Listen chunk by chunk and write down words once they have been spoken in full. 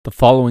The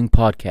following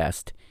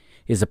podcast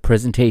is a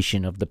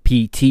presentation of the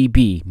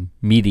PTB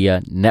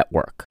Media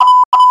Network.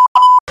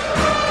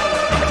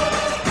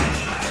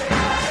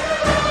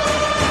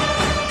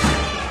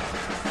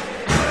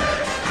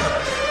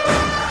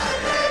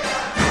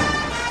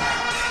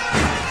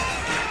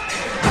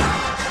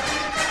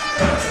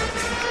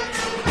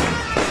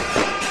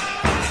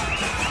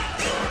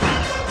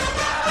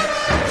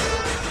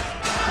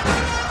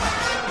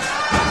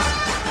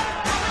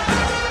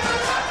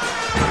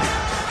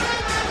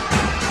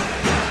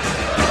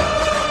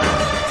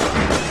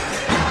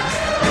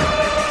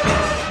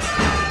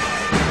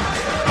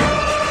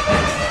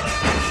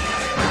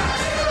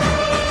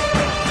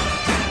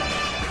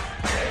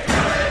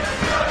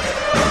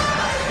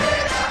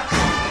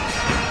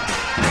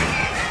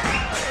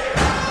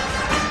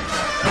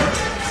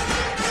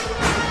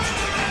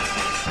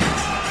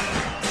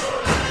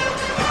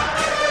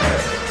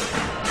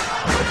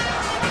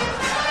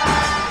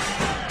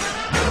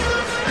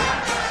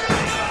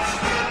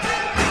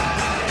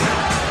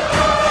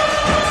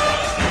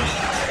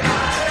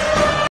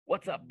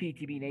 What's up,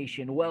 PTB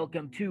Nation?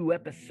 Welcome to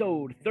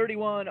episode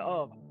 31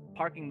 of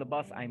Parking the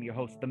Bus. I'm your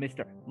host, the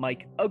Mr.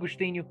 Mike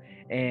Agustino,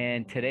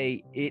 and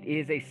today it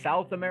is a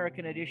South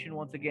American edition.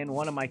 Once again,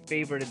 one of my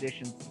favorite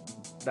editions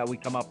that we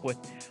come up with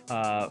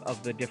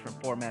of the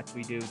different formats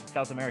we do.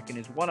 South American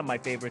is one of my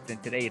favorites,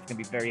 and today it's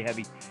going to be very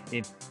heavy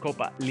in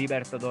Copa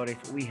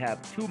Libertadores. We have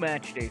two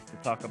match days to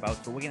talk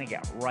about, so we're going to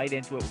get right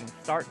into it. We're going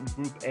to start in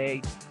Group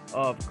A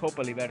of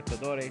Copa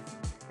Libertadores.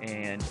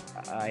 And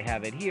I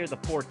have it here, the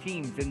four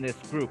teams in this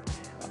group.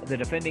 The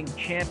defending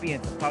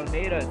champions,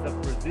 Palmeiras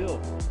of Brazil,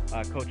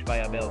 coached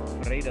by Abel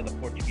Ferreira, the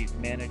Portuguese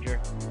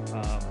manager,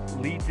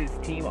 leads his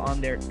team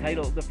on their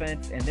title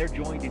defense, and they're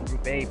joined in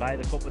Group A by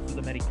the Copa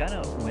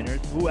Sudamericana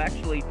winners, who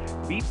actually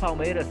beat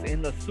Palmeiras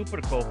in the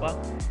Supercopa.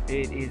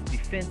 It is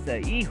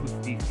Defensa y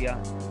Justicia,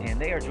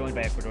 and they are joined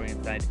by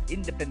Ecuadorian side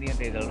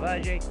Independiente del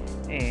Valle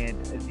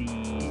and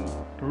the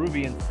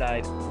Peruvian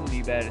side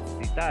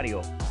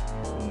Universitario.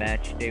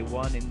 Match day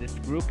one in this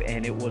group,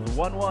 and it was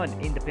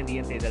 1-1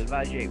 Independiente del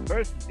Valle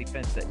versus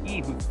Defensa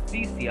y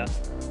Justicia.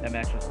 That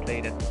match was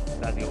played at the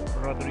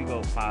Estadio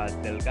Rodrigo Paz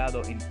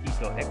Delgado in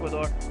Quito,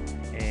 Ecuador,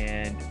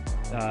 and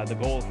the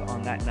goals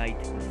on that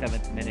night, the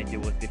 7th minute, it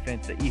was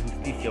Defensa y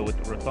Justicia with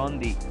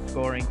Rotondi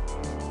scoring,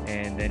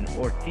 and then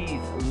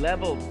Ortiz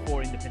leveled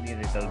for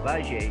Independiente del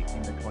Valle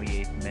in the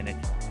 28th minute.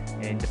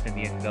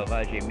 Independiente del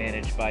Valle,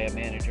 managed by a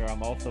manager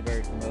I'm also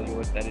very familiar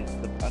with. That is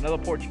another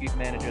Portuguese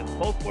manager.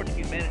 Both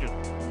Portuguese managers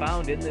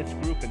found in this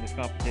group, in this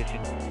competition.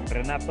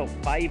 Renato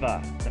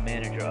Paiva, the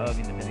manager of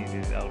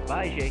Independiente del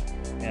Valle,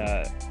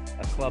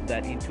 a club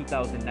that in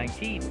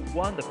 2019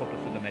 won the Copa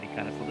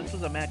Sudamericana. So this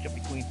was a matchup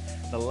between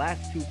the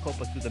last two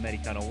Copa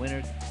Sudamericana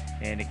winners,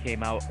 and it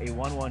came out a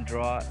 1-1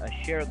 draw, a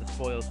share of the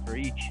spoils for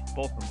each.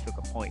 Both of them took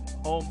a point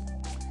home.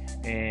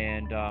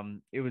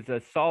 And it was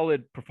a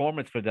solid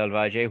performance for Del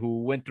Valle,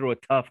 who went through a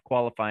tough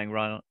qualifying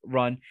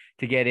run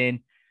to get in,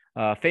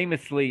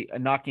 famously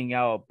knocking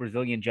out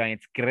Brazilian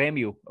giants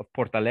Grêmio of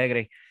Porto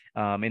Alegre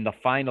in the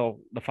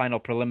final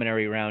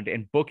preliminary round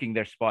and booking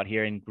their spot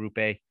here in Group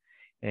A.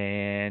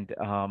 And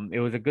it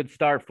was a good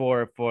start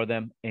for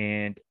them.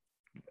 And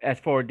as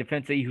for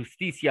Defensa y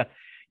Justicia,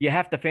 you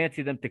have to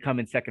fancy them to come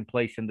in second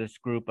place in this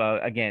group.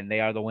 Again, they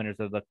are the winners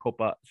of the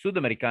Copa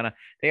Sudamericana.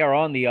 They are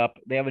on the up.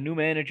 They have a new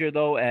manager,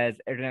 though, as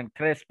Hernan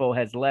Crespo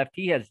has left.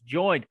 He has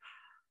joined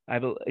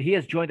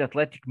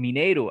Atlético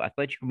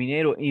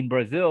Mineiro in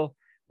Brazil,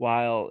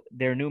 while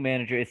their new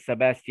manager is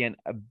Sebastian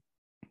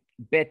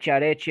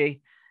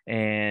Beccarecce.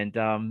 And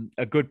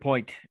a good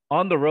point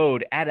on the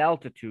road at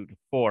altitude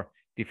for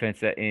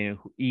Defensa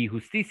y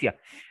Justicia.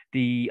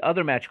 The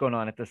other match going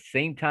on at the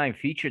same time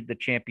featured the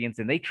champions,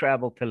 and they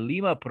traveled to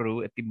Lima,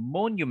 Peru at the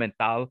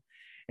Monumental,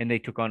 and they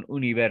took on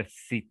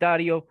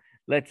Universitario.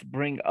 Let's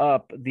bring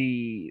up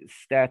the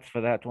stats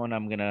for that one.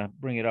 I'm going to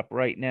bring it up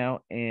right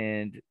now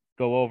and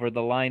go over the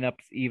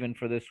lineups even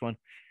for this one,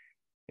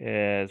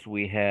 as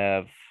we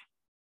have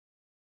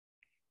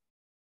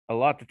a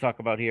lot to talk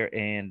about here.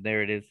 And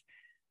there it is,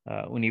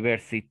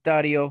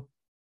 Universitario.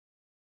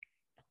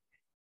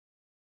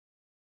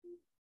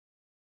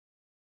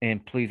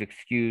 And please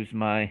excuse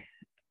my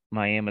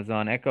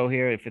Amazon Echo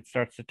here. If it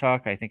starts to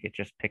talk, I think it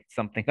just picked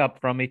something up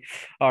from me.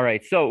 All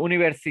right, so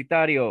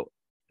Universitario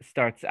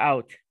starts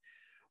out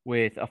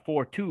with a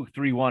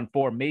 4-2-3-1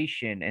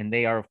 formation, and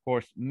they are, of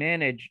course,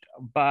 managed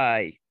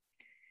by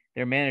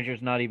their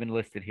manager's not even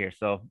listed here.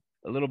 So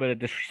a little bit of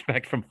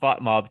disrespect from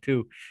FOTMob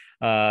too.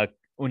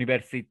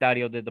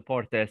 Universitario de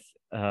Deportes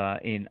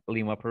in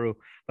Lima, Peru.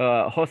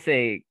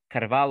 Jose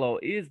Carvalho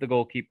is the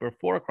goalkeeper.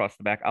 4 across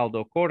the back: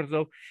 Aldo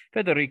Corzo,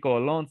 Federico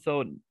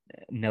Alonso,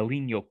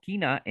 Nelinho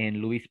Quina, and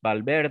Luis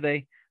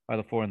Valverde are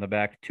the 4 in the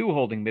back. 2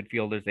 holding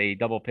midfielders, a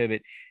double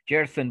pivot: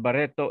 Gerson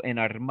Barreto and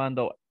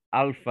Armando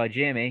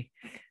Alfageme,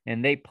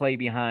 and they play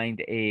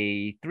behind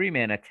a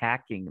 3-man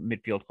attacking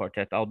midfield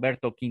quartet: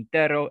 Alberto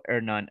Quintero,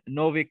 Hernan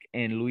Novik,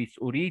 and Luis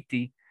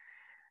Uriti.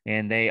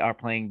 And they are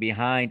playing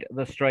behind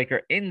the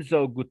striker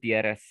Enzo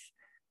Gutierrez.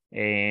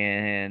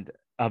 And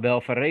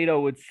Abel Ferreira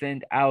would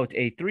send out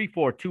a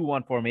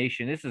 3-4-2-1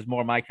 formation. This is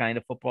more my kind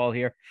of football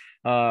here,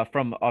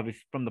 from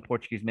the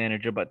Portuguese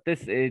manager, but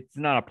it's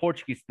not a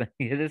Portuguese thing.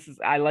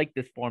 I like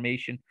this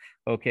formation.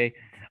 Okay.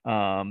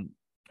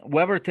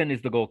 Weverton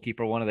is the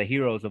goalkeeper, one of the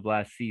heroes of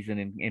last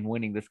season in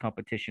winning this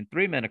competition.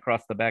 3 men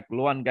across the back: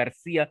 Luan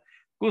Garcia,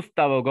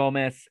 Gustavo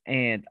Gomez,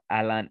 and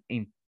Alan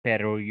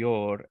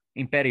Imperior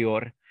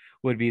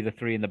would be the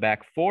 3 in the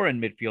back. 4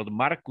 in midfield: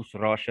 Marcus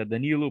Rocha,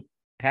 Danilo,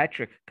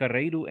 Patrick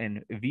Carreiro,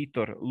 and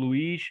Vitor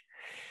Luis,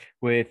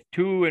 with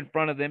 2 in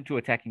front of them, 2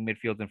 attacking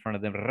midfields in front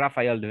of them: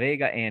 Rafael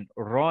Vega and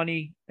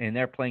Ronnie, and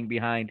they're playing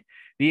behind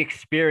the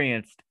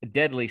experienced,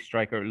 deadly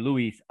striker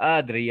Luis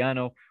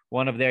Adriano,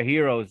 one of their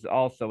heroes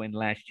also in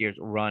last year's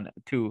run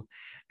to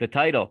the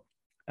title.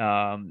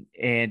 And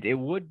it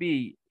would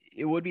be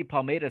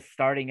Palmeiras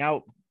starting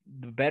out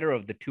the better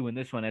of the 2 in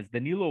this one, as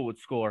Danilo would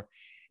score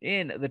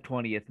in the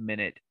 20th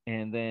minute,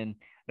 and then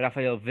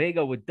Rafael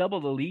Vega would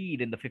double the lead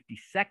in the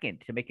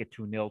 52nd to make it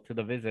 2-0 to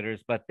the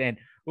visitors. But then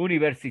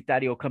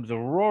Universitario comes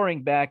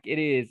roaring back. It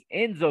is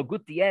Enzo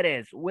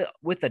Gutierrez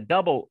with a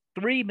double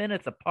 3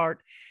 minutes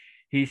apart.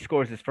 He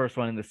scores his first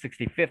one in the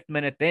 65th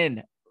minute,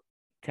 then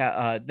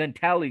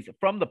tallies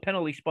from the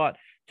penalty spot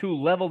to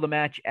level the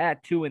match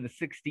at 2 in the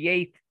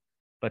 68th.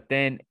 But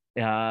then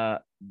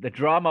the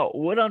drama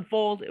would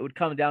unfold. It would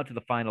come down to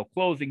the final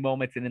closing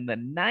moments, and in the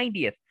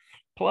 90th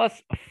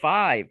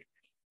 +5,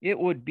 it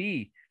would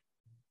be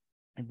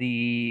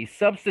the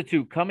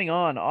substitute coming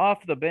on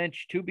off the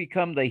bench to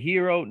become the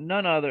hero,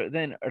 none other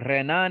than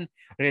Renan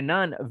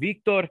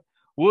Victor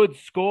would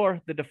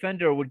score. The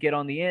defender would get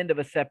on the end of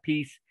a set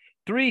piece.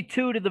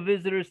 3-2 to the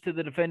visitors, to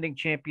the defending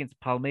champions.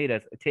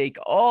 Palmeiras take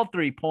all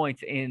 3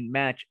 points in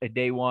match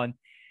day 1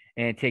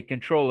 and take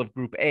control of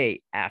Group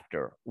A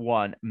after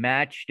 1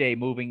 match day.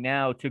 Moving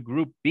now to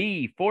Group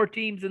B. 4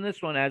 teams in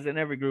this one, as in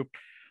every group.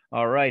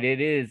 All right, it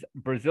is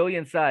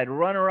Brazilian side,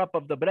 runner-up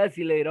of the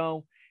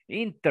Brasileirão,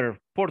 Inter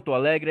Porto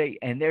Alegre,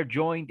 and they're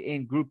joined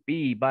in Group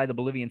B by the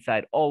Bolivian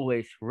side,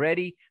 Always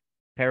Ready,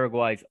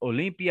 Paraguay's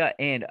Olimpia,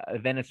 and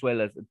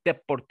Venezuela's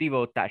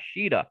Deportivo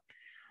Táchira.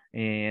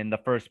 In the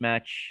first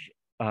match,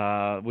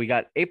 we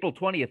got April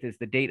 20th is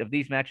the date of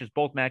these matches.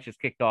 Both matches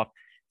kicked off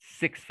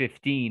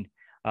 6:15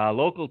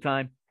 local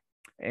time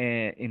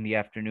in the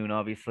afternoon,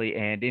 obviously.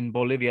 And in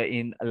Bolivia,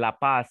 in La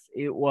Paz,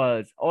 it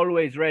was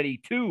Always Ready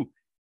 2,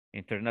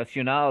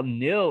 Internacional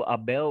 0.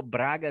 Abel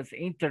Braga's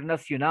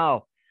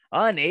Internacional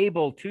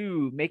unable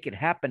to make it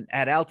happen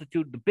at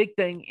altitude. The big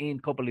thing in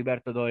Copa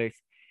Libertadores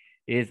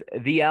is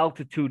the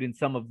altitude in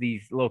some of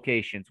these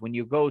locations. When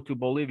you go to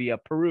Bolivia,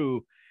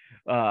 Peru,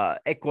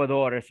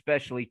 Ecuador,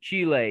 especially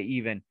Chile,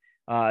 even,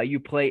 you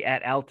play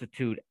at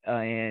altitude.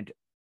 And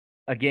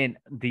again,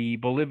 the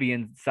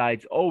Bolivian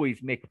sides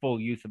always make full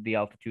use of the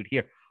altitude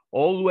here.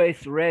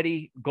 Always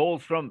Ready,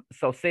 goals from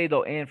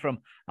Salcedo and from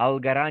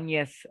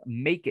Algarañez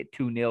make it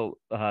 2-0.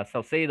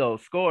 Salcedo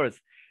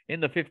scores in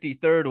the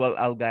 53rd, while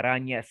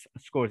Algarañez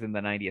scores in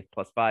the 90th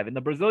 +5. And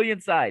the Brazilian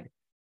side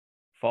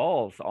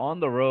falls on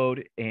the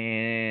road.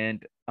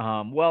 And,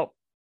 well,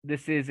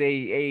 this is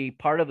a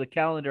part of the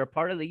calendar,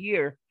 part of the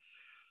year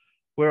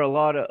where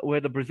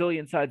the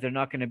Brazilian sides are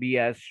not going to be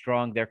as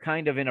strong. They're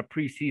kind of in a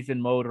preseason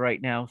mode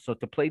right now. So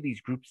to play these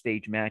group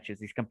stage matches,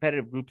 these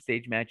competitive group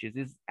stage matches,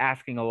 is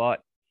asking a lot.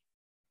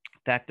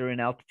 Factor in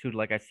altitude,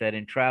 like I said,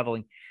 and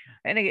traveling,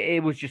 and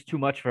it was just too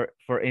much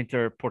for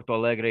Inter Porto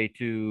Alegre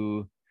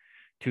to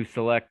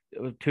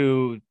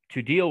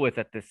deal with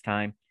at this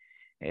time,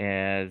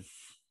 as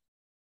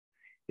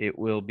it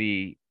will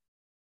be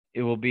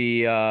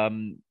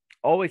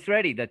Always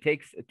Ready that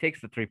takes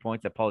the 3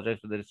 points. I apologize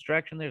for the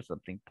distraction. There's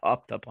something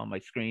popped up on my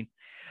screen,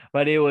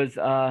 but it was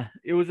a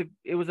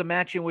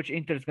match in which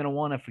Inter is going to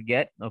want to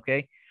forget.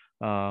 Okay.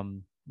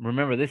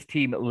 Remember, this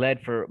team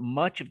led for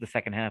much of the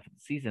second half of the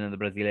season in the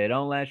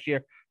Brasileirão last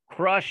year,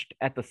 crushed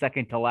at the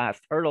second to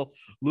last hurdle,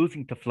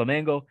 losing to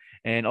Flamengo,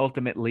 and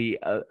ultimately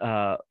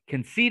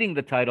conceding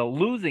the title,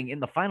 losing in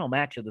the final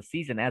match of the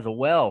season as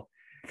well,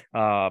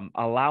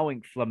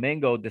 allowing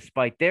Flamengo,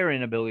 despite their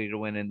inability to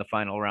win in the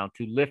final round,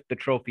 to lift the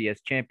trophy as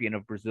champion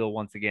of Brazil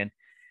once again.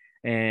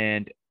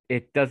 And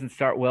it doesn't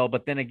start well,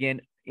 but then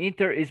again,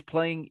 Inter is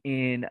playing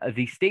in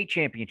the state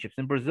championships.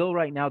 In Brazil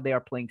right now, they are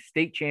playing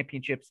state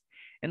championships,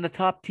 and the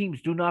top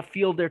teams do not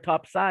field their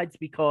top sides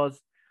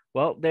because,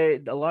 well, a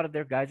lot of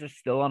their guys are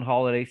still on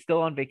holiday,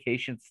 still on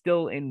vacation,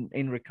 still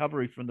in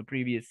recovery from the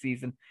previous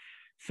season.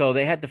 So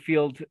they had to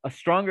field a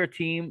stronger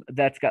team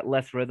that's got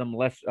less rhythm,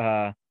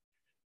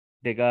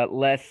 they got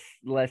less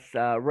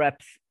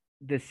reps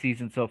this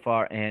season so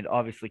far, and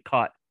obviously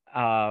caught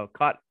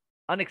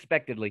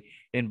unexpectedly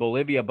in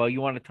Bolivia. But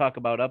you want to talk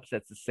about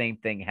upsets, the same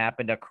thing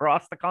happened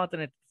across the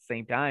continent at the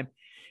same time.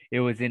 It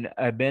was in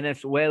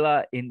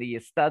Venezuela, in the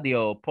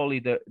Estadio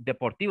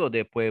Polideportivo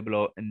de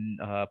Pueblo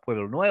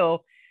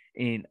Nuevo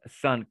in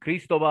San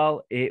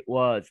Cristobal. It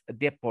was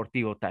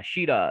Deportivo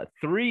Táchira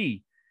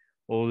 3,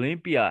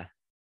 Olimpia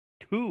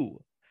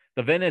 2.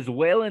 The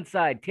Venezuelan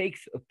side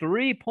takes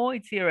 3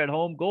 points here at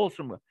home. Goals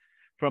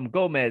from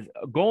Gomez,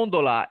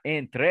 Gondola,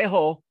 and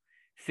Trejo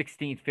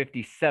 16th,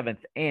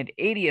 57th, and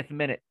 80th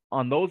minute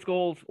on those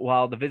goals,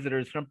 while the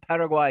visitors from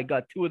Paraguay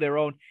got two of their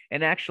own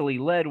and actually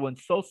led when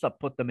Sosa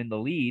put them in the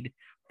lead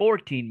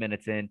 14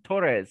 minutes in.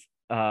 Torres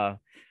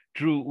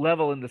drew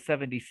level in the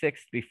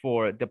 76th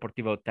before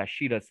Deportivo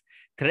Táchira's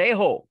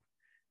Trejo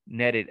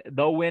netted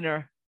the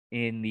winner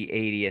in the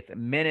 80th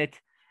minute.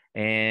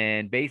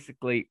 And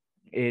basically,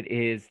 it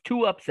is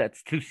two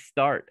upsets to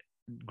start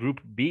Group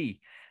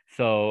B.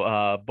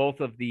 So both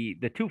of the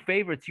two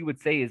favorites you would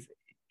say is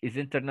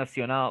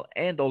Internacional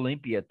and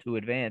Olimpia to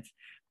advance,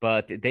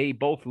 but they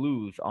both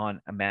lose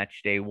on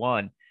match day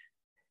one.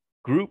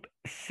 Group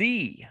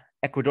C,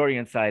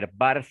 Ecuadorian side,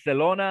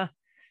 Barcelona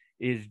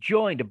is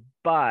joined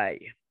by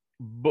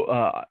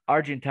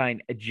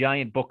Argentine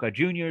giant Boca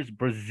Juniors,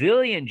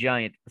 Brazilian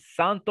giant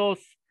Santos,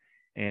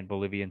 and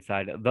Bolivian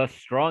side, the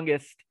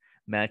strongest.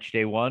 Match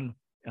day one.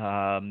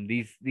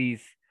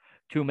 These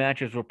two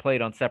matches were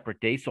played on separate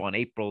days. So on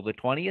April the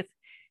 20th,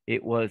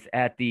 it was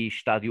at the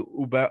Stadio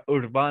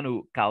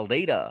Urbano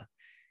Caldeira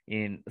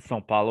in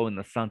São Paulo, in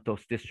the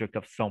Santos district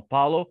of São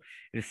Paulo.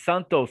 It is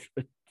Santos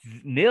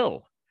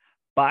 0,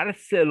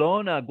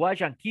 Barcelona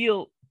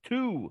Guayaquil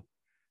 2.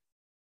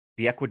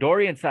 The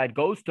Ecuadorian side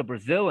goes to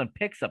Brazil and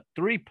picks up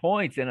 3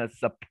 points in a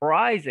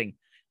surprising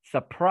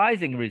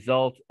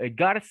result.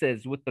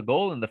 Garces with the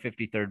goal in the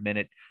 53rd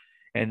minute,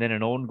 and then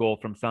an own goal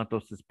from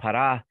Santos's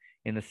Pará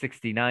in the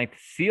 69th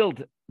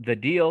sealed the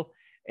deal.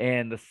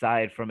 And the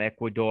side from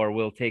Ecuador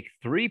will take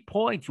 3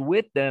 points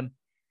with them,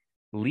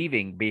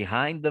 leaving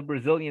behind the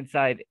Brazilian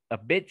side. A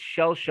bit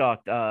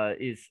shell-shocked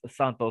is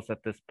Santos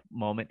at this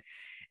moment.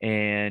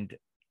 And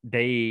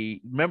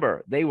they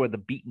were the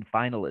beaten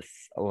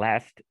finalists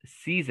last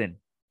season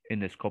in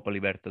this Copa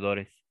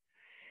Libertadores.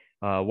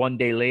 1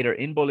 day later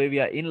in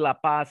Bolivia, in La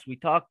Paz, we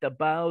talked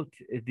about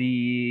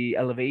the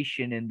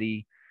elevation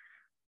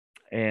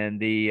and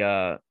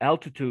the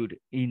altitude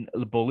in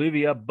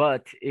Bolivia,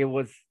 but it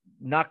was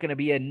not going to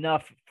be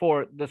enough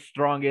for the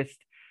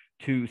strongest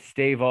to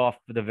stave off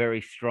the very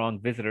strong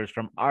visitors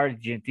from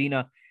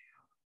Argentina.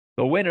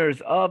 The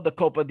winners of the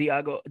Copa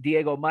Diego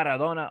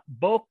Maradona,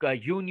 Boca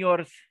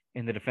Juniors,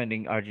 and the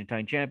defending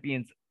Argentine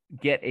champions,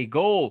 get a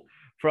goal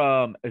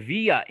from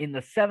Villa in the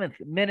 7th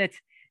minute.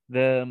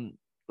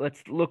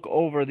 Let's look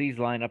over these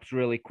lineups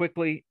really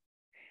quickly,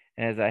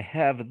 as I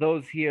have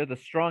those here. The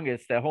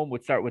strongest at home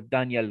would start with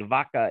Daniel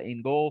Vaca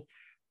in goal.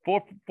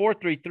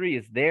 4-3-3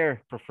 is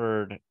their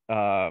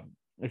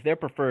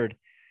preferred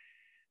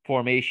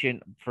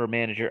formation for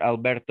manager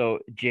Alberto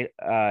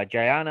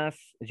Llanes,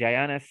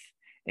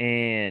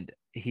 and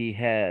he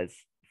has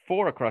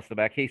 4 across the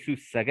back: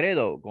 Jesus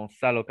Sagredo,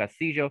 Gonzalo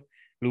Castillo,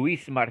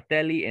 Luis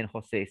Martelli, and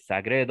Jose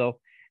Sagredo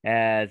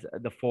as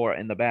the 4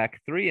 in the back.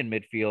 3 in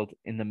midfield.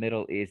 In the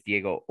middle is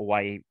Diego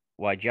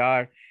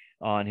Guajar.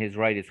 On his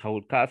right is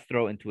Raul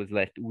Castro, and to his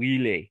left,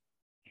 Willie,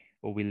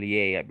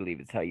 I believe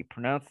is how you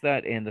pronounce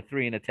that. And the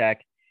 3 in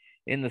attack.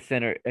 In the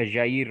center,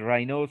 Jair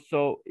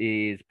Reynoso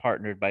is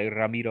partnered by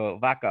Ramiro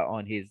Vaca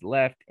on his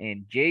left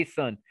and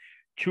Jason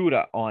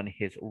Chura on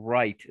his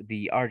right.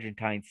 The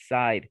Argentine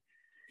side,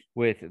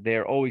 with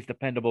their always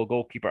dependable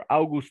goalkeeper,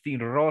 Agustin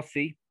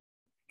Rossi.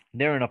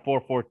 They're in a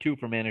 4-4-2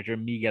 for manager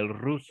Miguel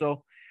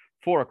Russo.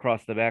 4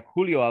 across the back.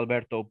 Julio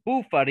Alberto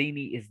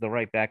Buffarini is the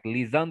right back.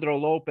 Lisandro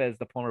Lopez,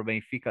 the former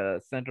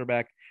Benfica center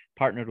back,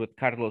 partnered with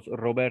Carlos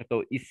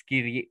Roberto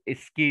Izquierdos.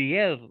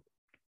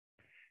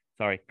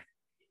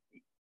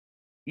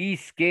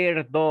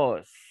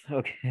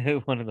 Okay,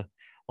 one of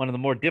the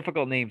more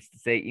difficult names to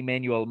say.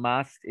 Emmanuel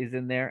Mast is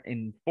in there.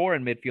 In 4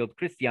 in midfield,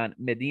 Christian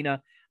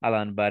Medina,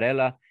 Alan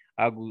Barella,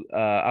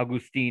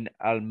 Agustin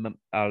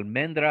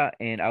Almendra,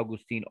 and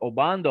Agustin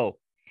Obando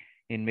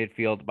in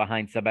midfield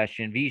behind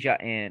Sebastian Villa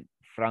and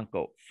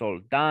Franco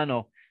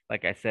Soldano.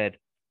 Like I said,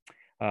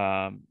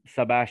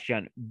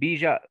 Sebastian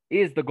Villa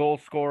is the goal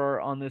scorer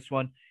on this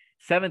one.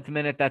 7th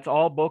minute, that's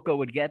all Boca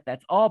would get.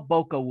 That's all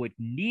Boca would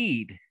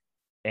need,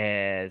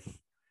 as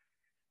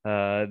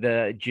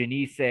the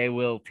Geneise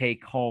will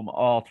take home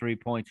all 3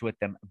 points with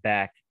them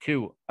back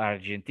to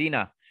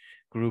Argentina.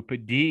 Group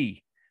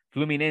D,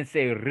 Fluminense,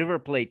 River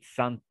Plate,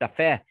 Santa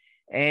Fe,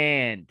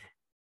 and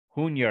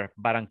Junior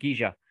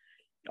Barranquilla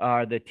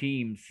are the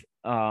teams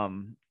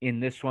in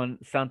this one.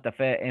 Santa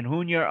Fe and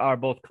Junior are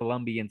both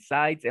Colombian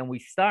sides, and we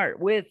start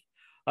with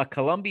a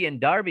Colombian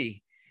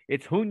derby.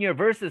 It's Junior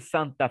versus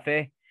Santa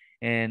Fe,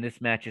 and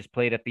this match is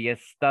played at the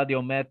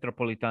Estadio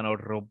Metropolitano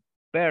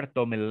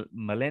Roberto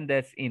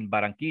Melendez in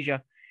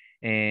Barranquilla,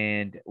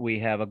 and we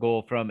have a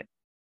goal from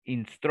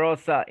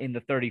Instrosa in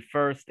the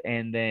 31st,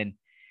 and then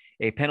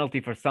a penalty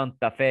for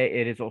Santa Fe.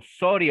 It is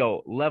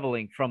Osorio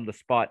leveling from the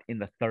spot in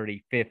the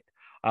 35th,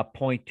 a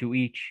point to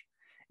each.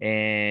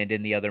 And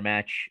in the other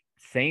match,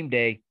 same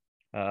day,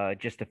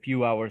 just a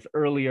few hours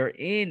earlier,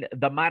 in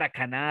the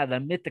Maracanã, the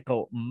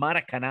mythical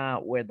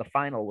Maracanã, where the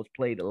final was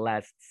played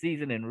last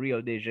season in Rio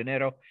de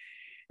Janeiro,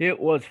 it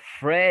was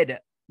Fred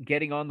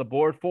getting on the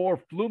board for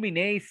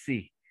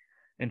Fluminense.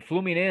 And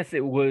Fluminense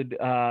would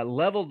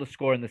level the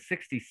score in the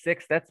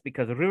 66th. That's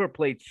because River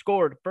Plate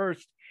scored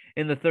first,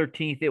 In the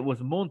 13th, it was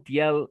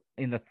Montiel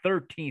in the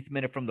 13th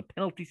minute from the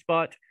penalty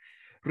spot.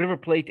 River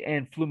Plate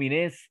and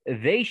Fluminense,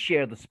 they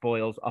share the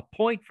spoils, a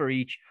point for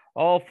each.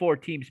 All four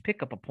teams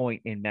pick up a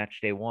point in match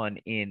day one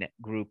in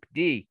Group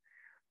D.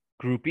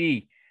 Group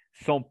E,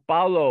 São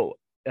Paulo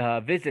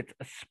visits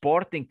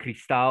Sporting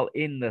Cristal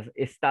in the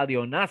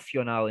Estadio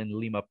Nacional in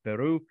Lima,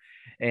 Peru.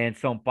 And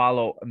São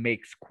Paulo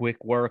makes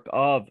quick work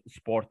of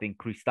Sporting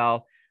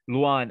Cristal.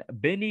 Luan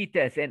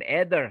Benitez and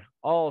Eder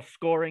all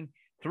scoring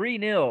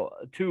 3-0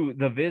 to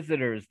the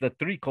visitors, the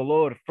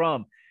tricolor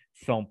from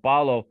São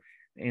Paulo.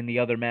 In the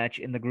other match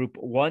in the group,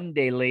 one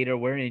day later,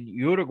 we're in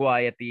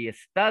Uruguay at the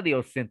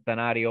Estadio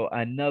Centenario,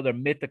 another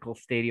mythical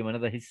stadium,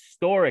 another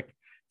historic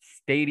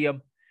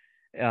stadium.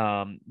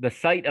 The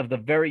site of the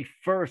very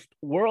first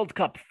World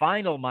Cup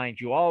final, mind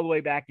you, all the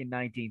way back in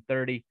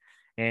 1930.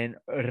 And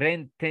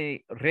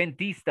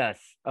Rentistas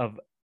of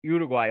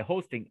Uruguay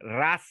hosting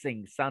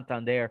Racing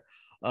Santander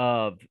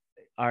of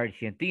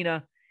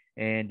Argentina.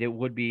 And it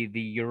would be the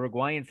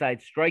Uruguayan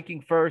side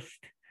striking first.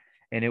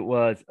 And it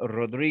was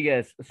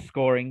Rodriguez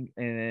scoring.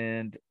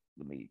 And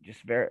let me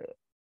just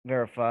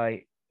verify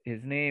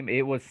his name.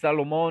 It was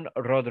Salomon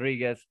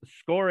Rodriguez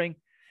scoring,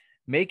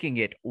 making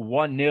it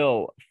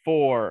 1-0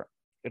 for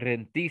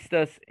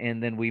Rentistas.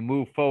 And then we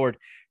move forward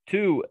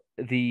to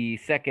the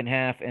second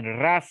half, and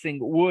Racing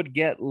would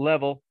get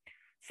level.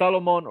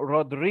 Salomon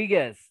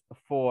Rodriguez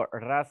for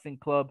Racing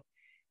Club,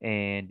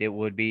 and it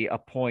would be a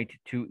point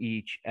to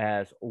each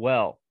as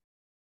well.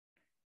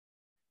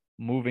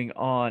 Moving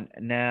on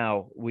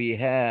now, we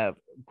have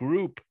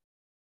Group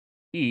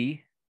E,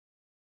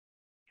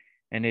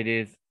 and it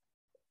is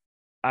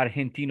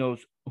Argentinos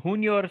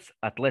Juniors,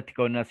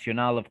 Atlético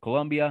Nacional of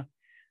Colombia,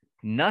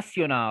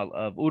 Nacional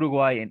of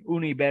Uruguay, and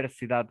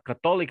Universidad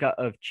Católica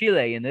of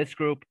Chile in this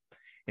group.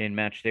 In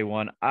match day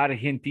one,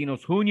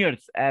 Argentinos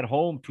Juniors at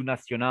home to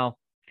Nacional.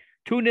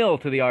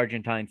 2-0 to the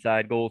Argentine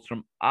side. Goals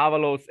from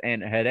Avalos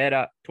and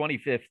Herrera,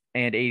 25th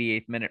and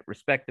 88th minute,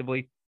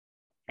 respectively,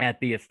 at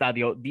the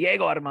Estadio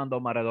Diego Armando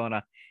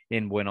Maradona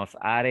in Buenos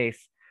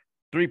Aires.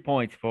 3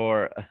 points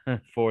for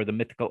the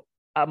mythical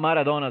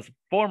Maradona's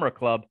former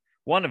club,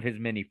 one of his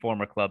many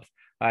former clubs,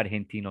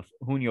 Argentinos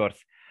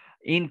Juniors.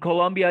 In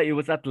Colombia, it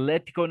was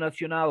Atlético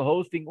Nacional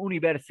hosting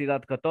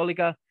Universidad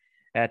Católica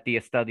at the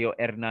Estadio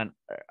Hernán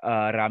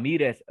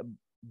Ramírez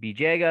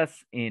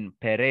Villegas in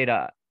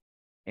Pereira.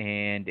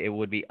 And it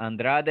would be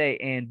Andrade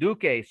and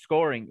Duque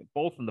scoring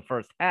both in the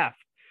first half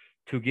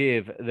to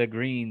give the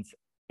Greens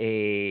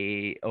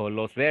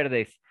Los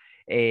Verdes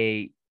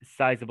a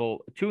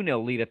sizable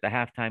 2-0 lead at the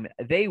halftime.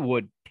 They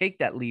would take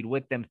that lead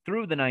with them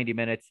through the 90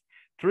 minutes.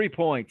 3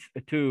 points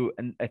to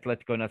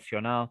Atlético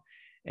Nacional.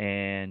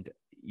 And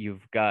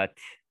you've got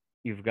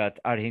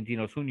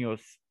Argentinos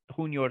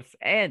Juniors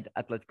and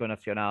Atlético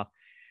Nacional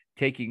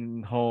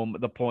taking home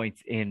the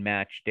points in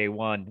match day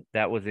one.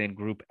 That was in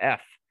Group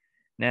F.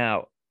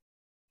 Now,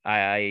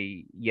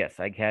 I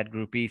had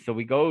Group E. So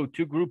we go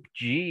to Group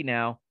G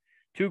now.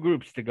 2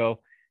 groups to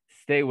go.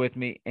 Stay with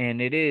me.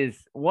 And it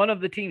is one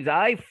of the teams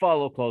I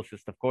follow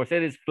closest, of course.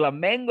 It is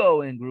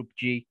Flamengo in Group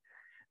G.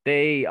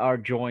 They are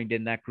joined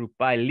in that group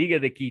by Liga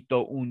de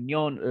Quito,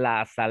 Unión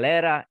La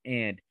Salera,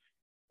 and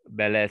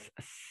Vélez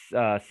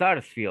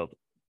Sarsfield.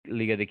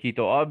 Liga de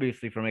Quito,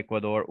 obviously from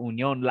Ecuador,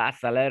 Unión La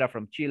Salera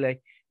from Chile,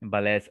 and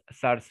Vélez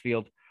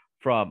Sarsfield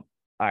from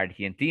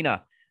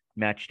Argentina.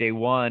 Match day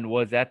one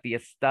was at the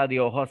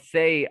Estadio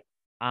José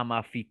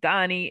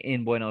Amalfitani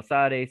in Buenos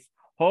Aires,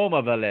 home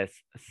of Vélez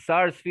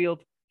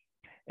Sarsfield.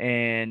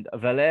 And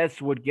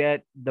Vélez would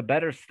get the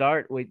better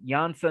start with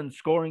Janssen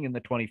scoring in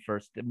the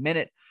 21st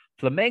minute.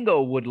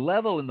 Flamengo would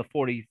level in the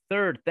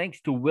 43rd thanks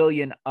to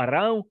William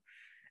Arão.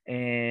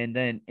 And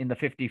then in the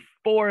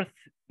 54th,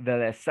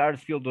 Vélez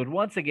Sarsfield would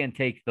once again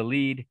take the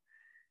lead.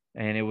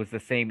 And it was the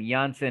same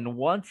Janssen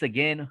once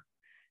again,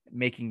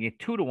 making it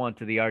 2-1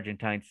 to the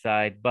Argentine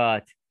side.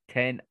 But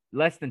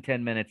less than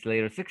 10 minutes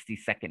later,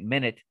 62nd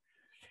minute,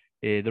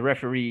 the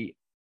referee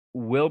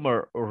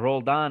Wilmer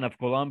Roldan of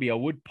Colombia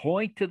would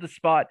point to the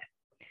spot,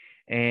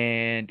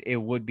 and it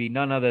would be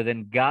none other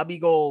than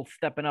Gabigol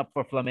stepping up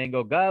for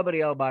Flamengo.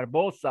 Gabriel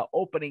Barbosa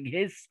opening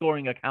his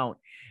scoring account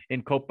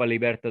in Copa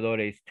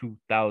Libertadores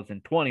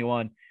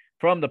 2021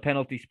 from the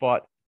penalty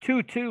spot.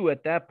 2-2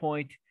 at that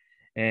point.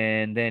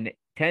 And then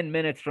 10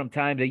 minutes from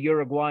time, the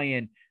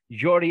Uruguayan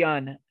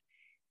Jordián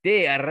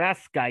de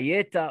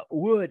Arrascaeta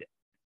would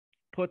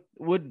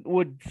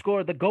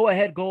score the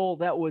go-ahead goal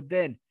that would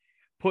then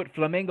put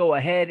Flamengo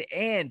ahead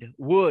and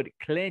would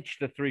clinch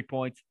the 3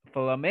 points.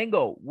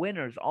 Flamengo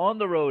winners on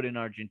the road in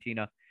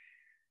Argentina.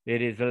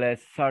 It is Vélez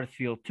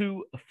Sarsfield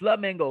 2,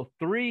 Flamengo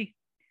 3.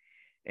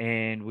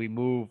 And we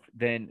move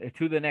then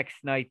to the next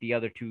night. The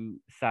other 2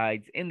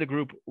 sides in the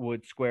group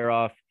would square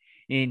off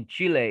in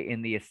Chile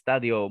in the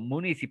Estadio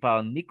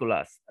Municipal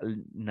Nicolás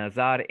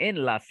Nazar in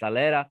La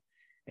Salera.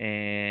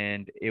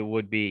 And it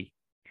would be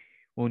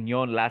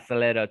Unión La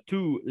Salera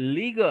 2,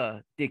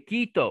 Liga de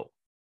Quito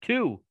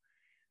 2.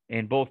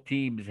 And both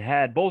teams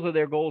had both of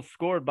their goals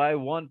scored by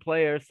one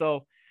player.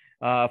 So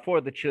For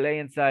the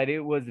Chilean side,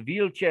 it was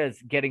Vilches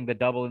getting the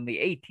double in the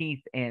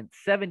 18th and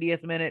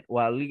 70th minute,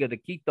 while Liga de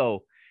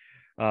Quito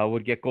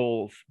would get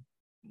goals,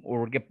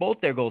 or would get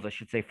both their goals, I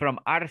should say, from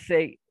Arce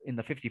in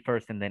the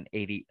 51st and then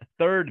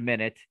 83rd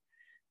minute,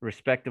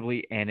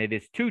 respectively. And it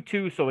is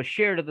 2-2, so a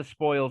share to the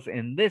spoils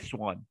in this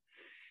one,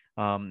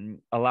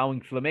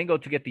 allowing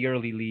Flamengo to get the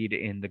early lead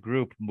in the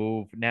group.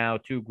 Move now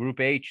to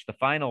Group H, the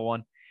final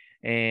one,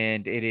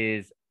 and it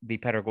is the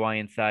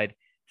Paraguayan side,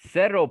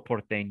 Cerro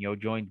Porteño,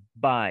 joined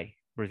by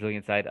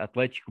Brazilian side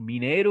Atlético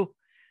Mineiro,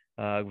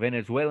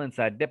 Venezuelan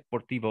side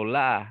Deportivo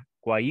La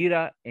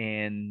Guaira,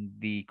 and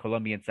the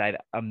Colombian side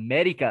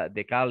America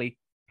de Cali.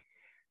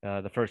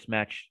 The first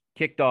match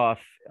kicked off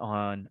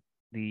on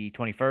the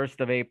 21st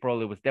of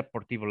April. It was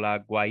Deportivo La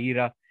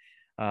Guaira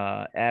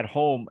at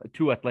home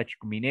to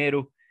Atlético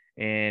Mineiro,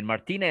 and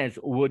Martinez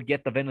would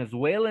get the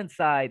Venezuelan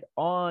side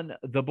on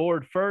the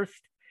board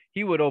first.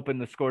 He would open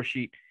the score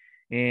sheet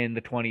in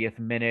the 20th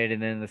minute,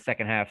 and then in the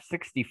second half,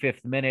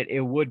 65th minute,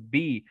 it would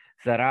be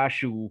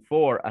Zarashu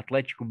for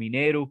Atlético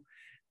Mineiro,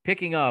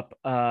 picking up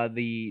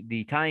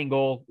the tying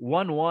goal.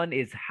 1-1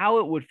 is how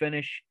it would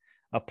finish,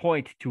 a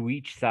point to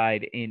each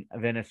side in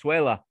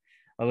Venezuela.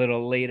 A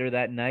little later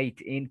that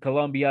night in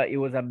Colombia, it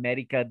was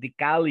America de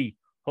Cali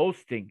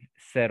hosting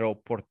Cerro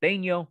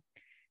Porteño,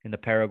 and the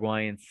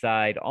Paraguayan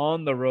side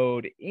on the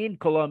road in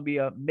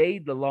Colombia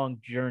made the long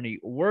journey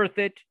worth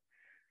it.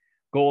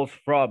 Goals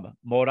from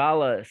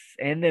Morales,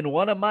 and then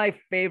one of my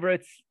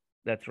favorites,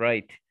 that's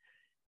right,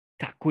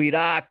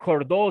 Taquira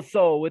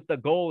Cardoso with the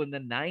goal in the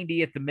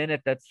 90th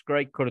minute. That's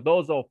great.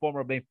 Cardoso,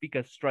 former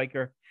Benfica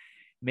striker,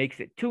 makes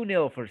it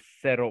 2-0 for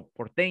Cerro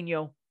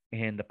Porteño,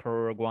 and the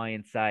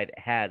Paraguayan side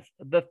has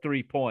the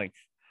 3 points.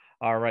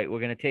 All right, we're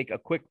going to take a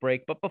quick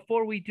break, but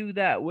before we do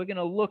that, we're going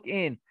to look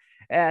in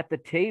at the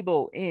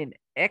table in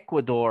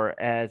Ecuador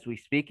as we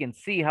speak and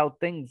see how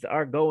things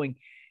are going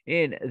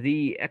in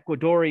the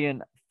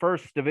Ecuadorian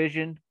First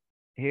Division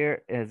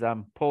here, as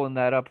I'm pulling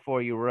that up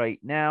for you right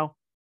now.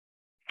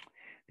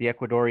 The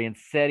Ecuadorian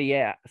Serie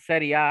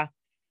A.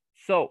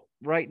 So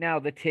right now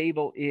the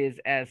table is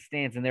as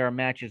stands, and there are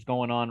matches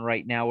going on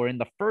right now. We're in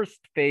the first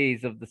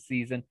phase of the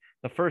season,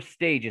 the first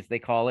stage as they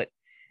call it.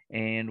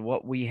 And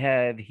what we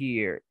have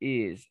here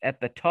is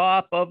at the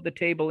top of the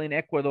table in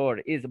Ecuador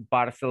is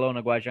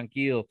Barcelona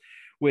Guayaquil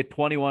with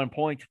 21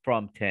 points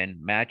from 10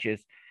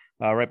 matches.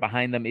 Right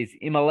behind them is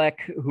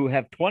Emelec, who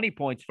have 20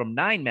 points from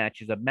 9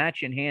 matches, a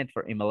match in hand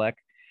for Emelec.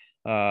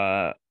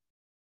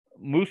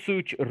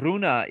 Musuch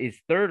Runa is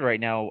third right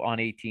now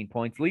on 18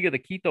 points. Liga de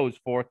Quito is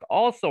fourth,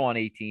 also on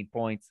 18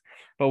 points,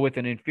 but with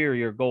an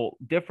inferior goal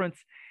difference.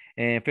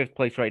 And fifth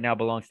place right now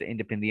belongs to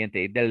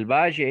Independiente del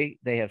Valle.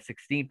 They have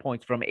 16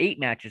 points from 8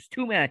 matches,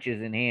 2 matches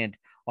in hand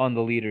on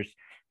the leaders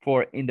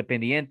for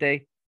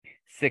Independiente.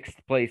 Sixth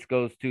place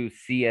goes to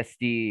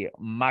CSD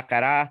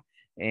Macará,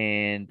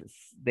 and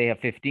they have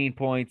 15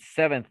 points.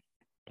 Seventh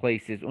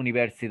place is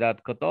Universidad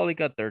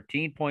Católica,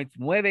 13 points.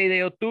 Nueve de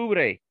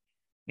Octubre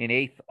in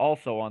eighth,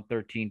 also on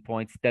 13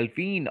 points.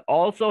 Delfín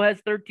also has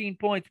 13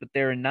 points, but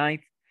they're in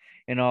ninth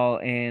and all,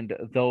 and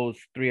those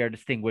three are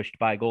distinguished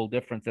by goal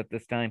difference at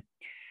this time.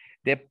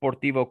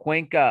 Deportivo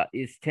Cuenca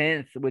is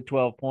 10th with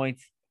 12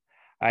 points.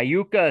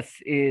 Ayucas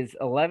is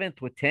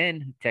 11th with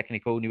 10.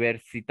 Técnico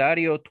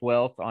Universitario,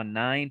 12th on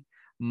 9.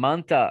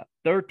 Manta,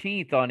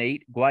 13th on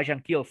 8.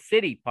 Guayaquil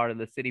City, part of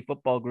the City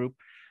Football Group,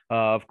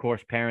 of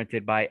course,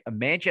 parented by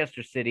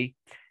Manchester City.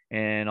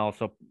 And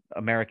also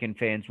American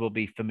fans will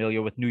be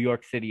familiar with New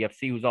York City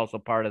FC, who's also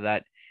part of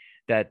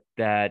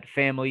that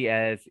family,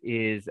 as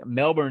is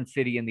Melbourne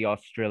City in the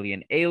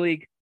Australian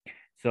A-League.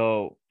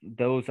 So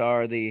those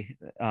are the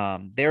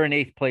they're in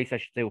 8th place, I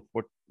should say.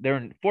 They're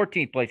in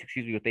 14th place,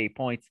 excuse me, with 8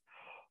 points.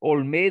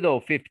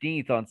 Olmedo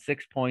 15th on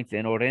 6 points,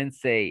 and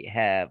Orense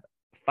have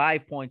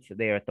 5 points.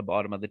 There at the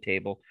bottom of the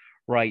table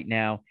right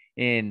now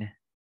in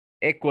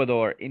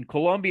Ecuador. In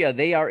Colombia,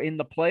 they are in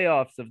the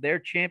playoffs of their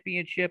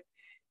championship,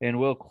 and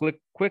we'll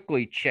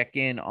quickly check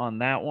in on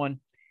that one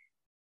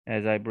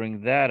as I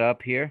bring that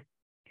up here.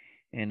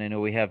 And I know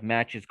we have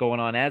matches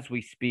going on as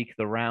we speak.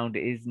 The round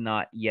is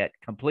not yet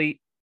complete.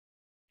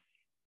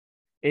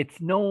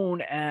 It's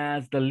known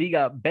as the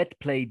Liga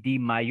Betplay de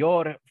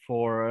Mayor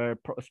for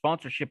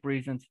sponsorship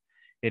reasons.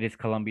 It is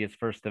Colombia's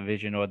first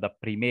division, or the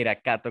Primera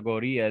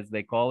Categoría, as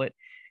they call it.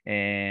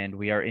 And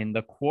we are in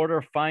the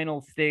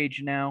quarterfinal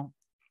stage now.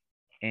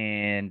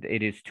 And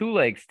it is 2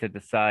 legs to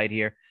decide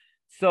here.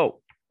 So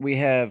we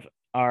have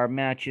our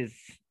matches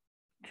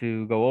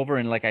to go over.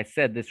 And like I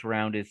said, this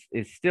round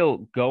is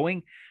still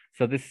going.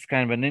 So this is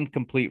kind of an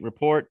incomplete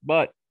report.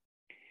 But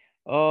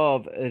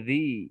of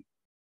the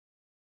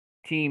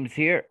teams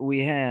here,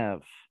 we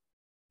have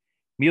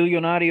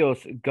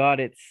Millonarios got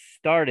it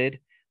started,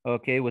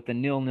 okay, with a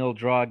 0-0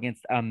 draw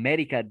against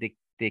America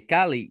de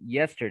Cali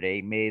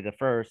yesterday, May the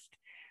 1st.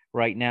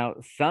 Right now,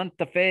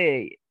 Santa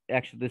Fe,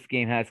 actually this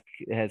game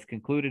has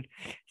concluded.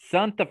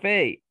 Santa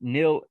Fe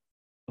 0,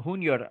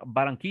 Junior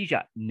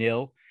Barranquilla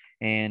 0,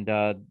 and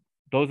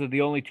those are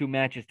the only two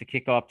matches to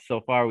kick off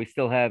so far. We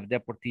still have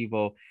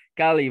Deportivo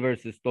Cali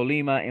versus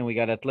Tolima, and we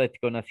got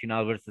Atlético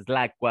Nacional versus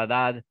La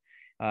Equidad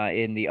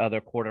in the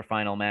other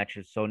quarterfinal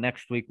matches. So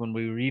next week, when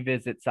we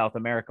revisit South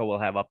America, we'll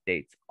have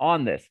updates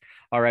on this.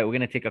 All right, we're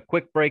going to take a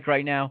quick break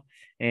right now.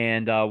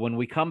 And when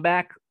we come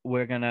back,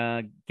 we're going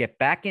to get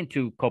back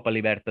into Copa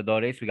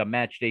Libertadores. We got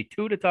match day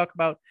 2 to talk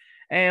about,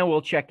 and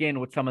we'll check in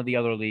with some of the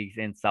other leagues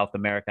in South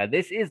America.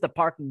 This is the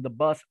Parking the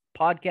Bus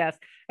podcast,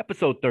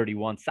 episode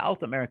 31,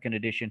 South American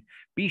edition.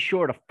 Be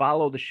sure to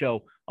follow the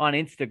show on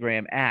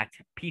Instagram at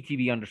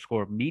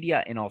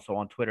PTB_media and also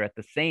on Twitter at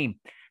the same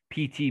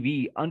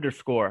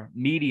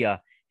PTB_media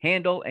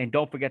handle. And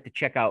don't forget to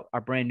check out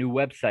our brand new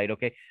website,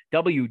 okay?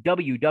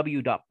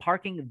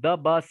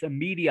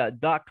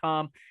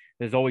 www.parkingthebusmedia.com.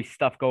 There's always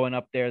stuff going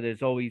up there.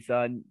 There's always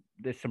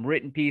there's some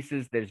written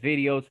pieces, there's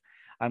videos.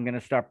 I'm going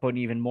to start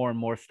putting even more and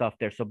more stuff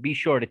there. So be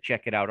sure to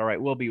check it out. All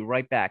right, we'll be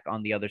right back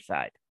on the other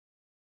side.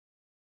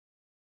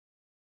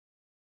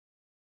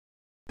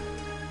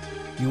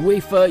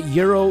 UEFA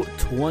Euro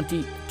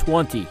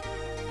 2020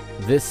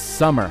 this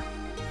summer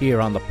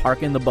here on the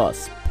Parking the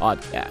Bus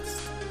podcast.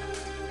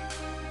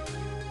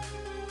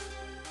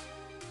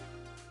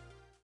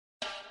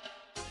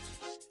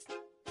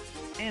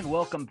 And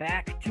welcome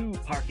back to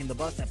Parking the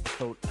Bus,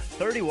 episode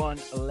 31.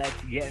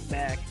 Let's get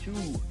back to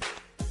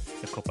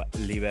the Copa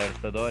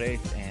Libertadores,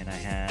 and I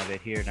have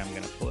it here, and I'm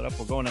going to pull it up.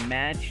 We're going to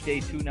match day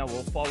 2 now.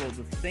 We'll follow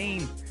the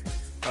same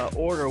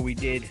order we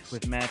did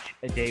with match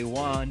day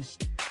 1,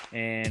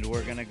 and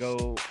we're going to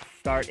go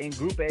start in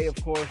Group A, of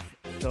course.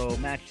 So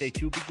match day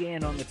 2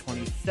 began on the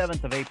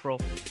 27th of April,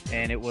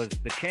 and it was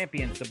the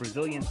champions, the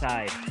Brazilian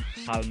side,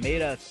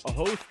 Palmeiras,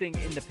 hosting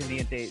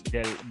Independiente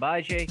del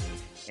Valle,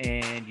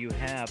 and you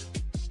have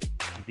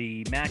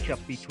the matchup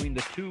between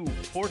the two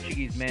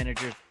Portuguese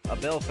managers,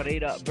 Abel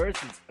Ferreira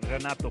versus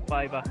Renato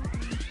Paiva,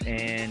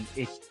 and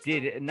it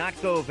did not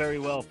go very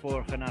well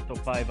for Renato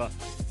Paiva.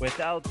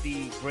 Without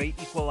the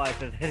great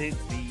equalizer that is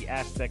the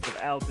aspect of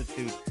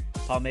altitude,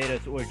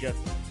 Palmeiras were just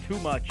too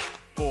much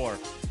for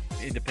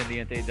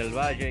Independiente del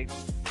Valle,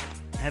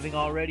 having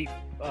already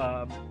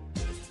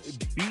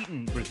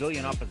beaten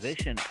Brazilian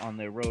opposition on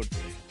their road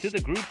to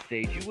the group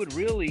stage. You would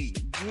really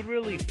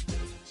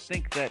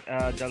think that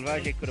Del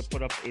Valle could have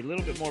put up a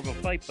little bit more of a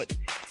fight, but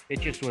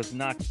it just was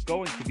not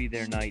going to be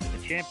their night.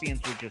 The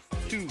champions were just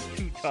too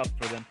tough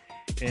for them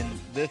in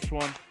this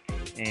one.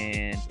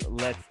 And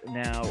let's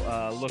now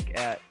look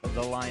at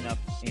the lineup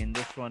in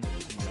this one. I'm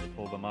going to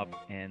pull them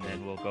up, and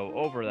then we'll go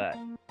over that.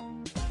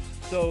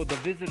 So the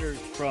visitors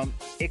from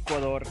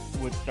Ecuador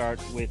would start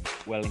with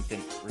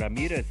Wellington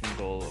Ramirez in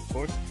goal, of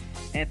course.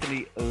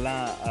 Anthony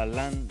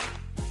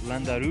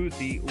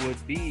Landaruzi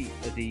would be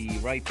the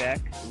right back.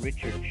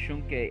 Richard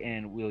Schunke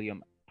and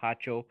William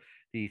Pacho,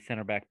 the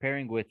center back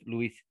pairing, with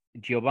Luis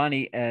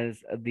Giovanni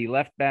as the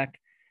left back.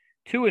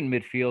 2 in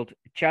midfield,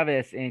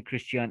 Chavez and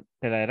Christian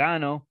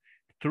Pellerano.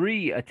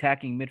 3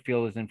 attacking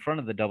midfielders in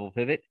front of the double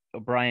pivot,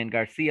 Brian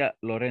Garcia,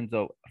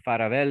 Lorenzo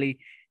Faravelli,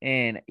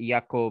 and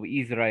Jacob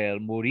Israel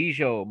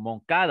Murillo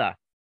Moncada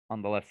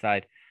on the left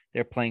side.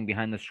 They're playing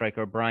behind the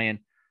striker, Brian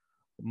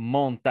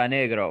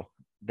Montenegro.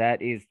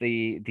 That is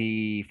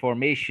the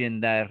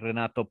formation that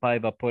Renato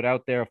Paiva put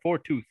out there,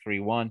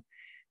 4-2-3-1.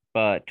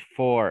 But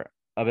for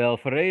Abel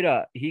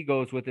Ferreira, he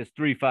goes with his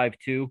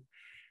 3-5-2,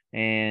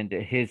 and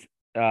his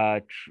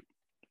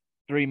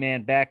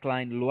 3-man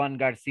backline, Luan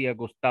Garcia,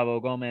 Gustavo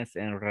Gomez,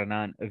 and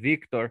Renan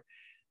Victor.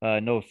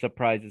 No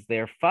surprises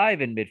there. 5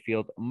 in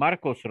midfield,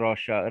 Marcos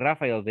Rocha,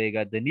 Rafael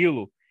Vega,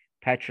 Danilo,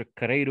 Patrick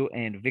Carreiro,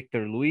 and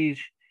Victor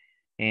Luis.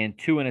 And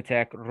 2 in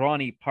attack,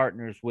 Ronnie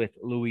partners with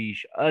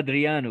Luis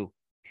Adriano.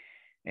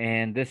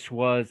 And this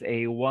was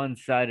a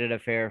one-sided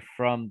affair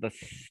from the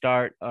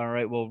start. All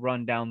right, we'll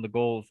run down the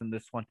goals in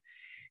this one.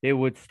 It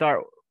would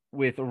start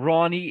with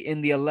Ronnie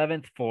in the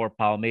 11th for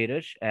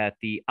Palmeiras at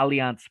the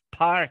Allianz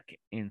Park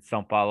in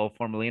São Paulo,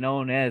 formerly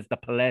known as the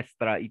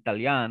Palestra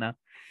Italiana.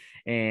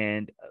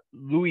 And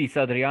Luis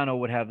Adriano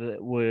would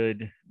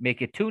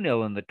make it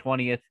 2-0 in the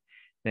 20th.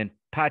 Then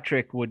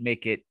Patrick would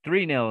make it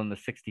 3-0 in the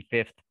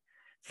 65th.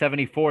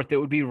 74th, it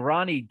would be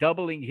Ronnie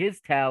doubling his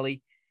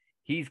tally.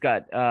 He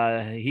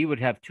would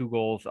have 2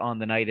 goals on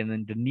the night, and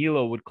then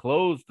Danilo would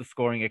close the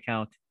scoring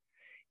account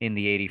in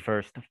the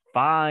 81st.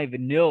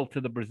 5-0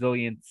 to the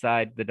Brazilian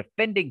side. The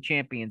defending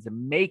champions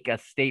make a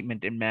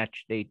statement in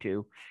match day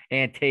 2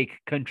 and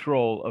take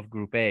control of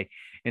Group A.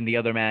 In the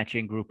other match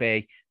in Group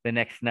A, the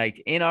next night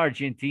in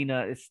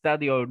Argentina,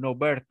 Estadio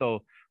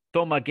Norberto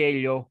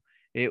Tomagello.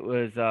 It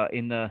was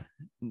in the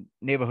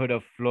neighborhood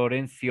of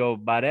Florencio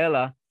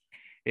Varela.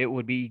 It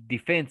would be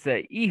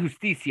Defensa y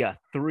Justicia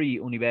 3,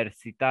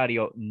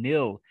 Universitario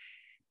 0.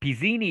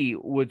 Pizzini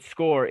would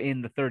score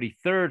in the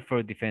 33rd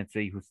for Defensa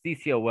y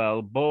Justicia,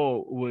 while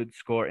Bo would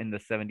score in the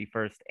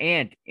 71st.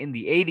 And in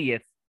the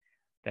 80th,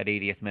 that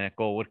 80th minute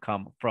goal would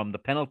come from the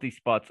penalty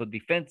spot. So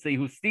Defensa y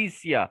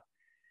Justicia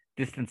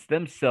distanced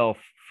themselves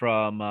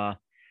from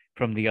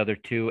the other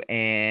two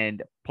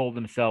and pulled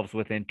themselves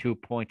within 2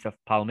 points of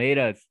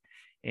Palmeiras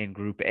in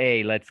Group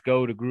A. Let's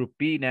go to Group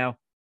B now.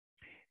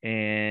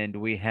 And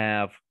we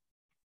have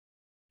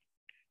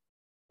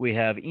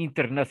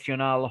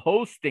Internacional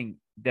hosting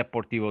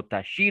Deportivo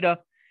Táchira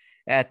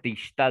at the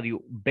Estádio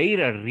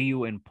Beira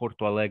Rio in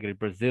Porto Alegre,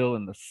 Brazil,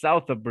 in the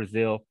south of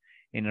Brazil,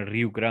 in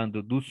Rio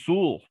Grande do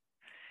Sul.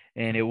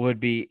 And it would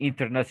be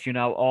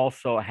Internacional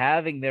also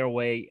having their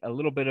way a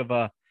little bit of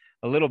a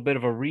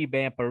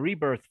revamp, a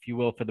rebirth, if you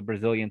will, for the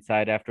Brazilian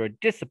side after a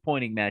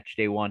disappointing match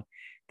day one.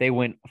 They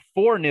went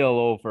 4-0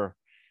 over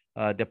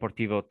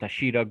Deportivo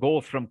Táchira.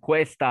 Goals from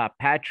Cuesta,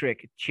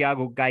 Patrick,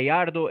 Thiago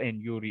Gallardo,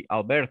 and Yuri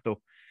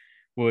Alberto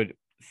would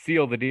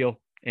seal the deal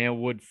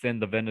and would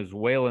send the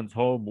Venezuelans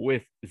home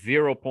with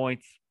 0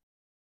 points.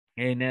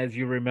 And as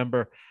you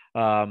remember,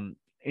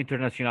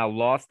 Internacional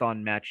lost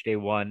on match day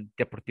one.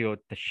 Deportivo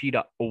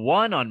Táchira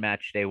won on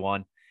match day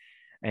one.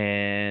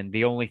 And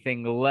the only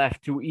thing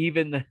left to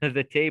even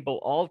the table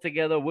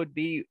altogether would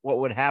be what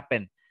would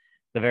happen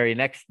the very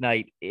next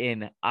night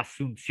in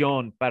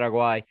Asunción,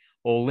 Paraguay.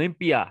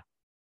 Olimpia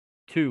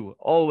 2,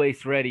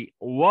 always ready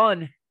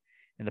 1.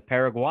 And the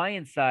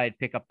Paraguayan side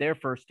pick up their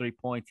first 3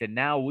 points. And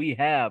now we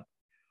have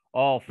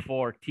all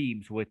 4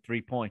 teams with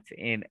 3 points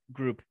in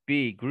Group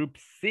B. Group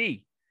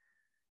C,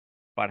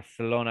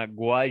 Barcelona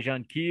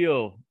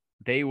Guayaquil.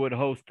 They would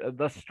host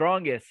the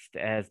strongest,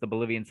 as the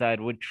Bolivian side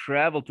would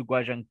travel to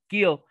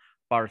Guayaquil,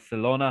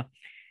 Barcelona.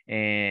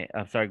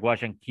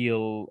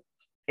 Guayaquil,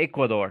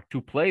 Ecuador,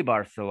 to play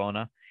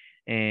Barcelona.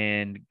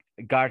 And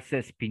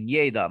Garces,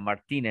 Pineda,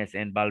 Martinez,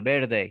 and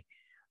Valverde,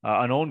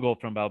 an own goal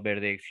from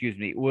Valverde,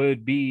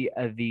 would be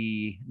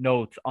the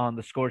notes on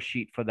the score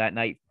sheet for that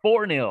night.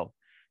 4-0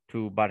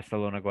 to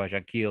Barcelona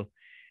Guayaquil.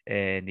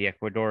 And the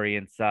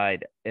Ecuadorian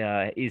side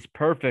is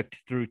perfect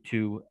through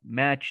to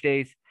match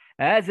days,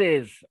 as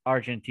is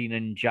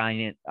Argentinian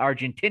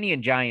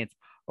Giants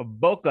of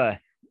Boca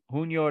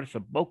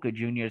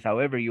Juniors,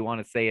 however you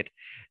want to say it.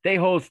 They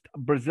host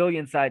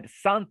Brazilian side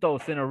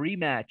Santos in a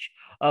rematch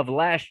of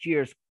last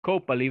year's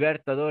Copa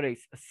Libertadores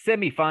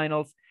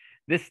semifinals.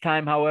 This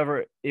time,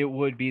 however, it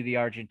would be the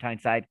Argentine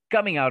side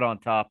coming out on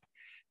top.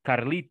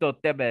 Carlito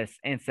Tevez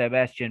and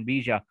Sebastian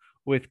Villa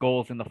with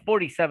goals in the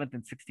 47th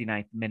and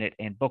 69th minute,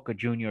 and Boca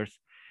Juniors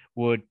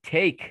would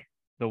take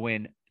the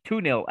win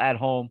 2-0 at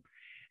home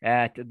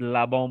at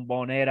La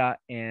Bombonera,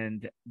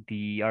 and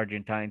the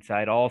Argentine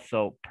side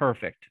also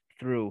perfect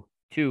through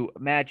 2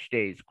 match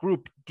days.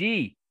 Group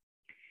D,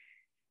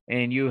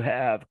 and you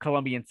have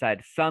Colombian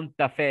side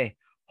Santa Fe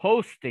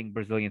hosting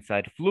Brazilian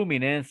side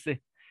Fluminense,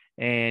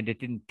 and it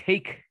didn't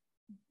take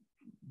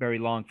very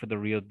long for the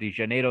Rio de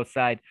Janeiro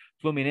side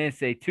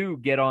Fluminense to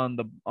get on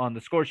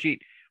the score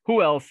sheet.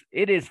 Who else?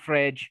 It is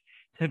Fred,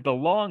 the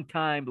long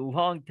time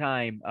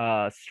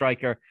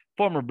striker,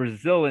 former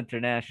Brazil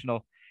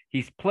international.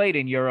 He's played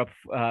in Europe,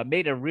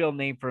 made a real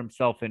name for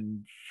himself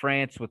in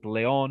France with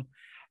Lyon.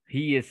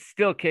 He is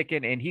still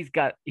kicking, and he's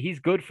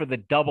good for the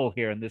double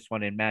here in this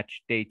one in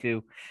match day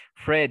 2.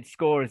 Fred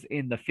scores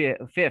in the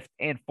 5th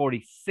and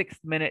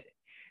 46th minute.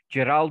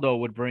 Geraldo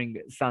would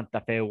bring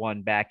Santa Fe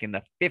 1 back in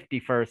the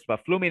 51st,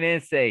 but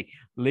Fluminense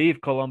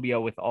leave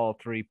Colombia with all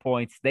 3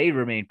 points. They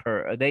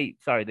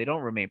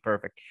don't remain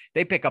perfect.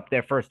 They pick up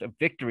their first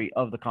victory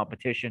of the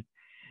competition,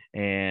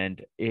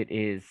 and it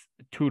is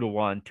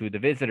 2-1 to the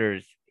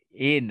visitors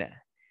in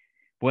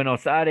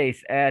Buenos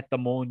Aires at the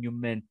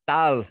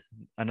Monumental,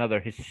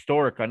 another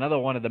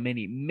one of the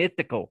many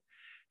mythical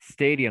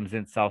stadiums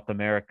in South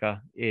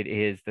America. It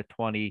is the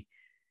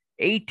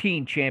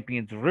 2018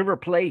 champions River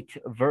Plate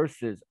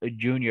versus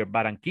Junior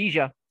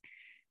Barranquilla,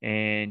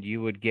 and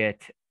you would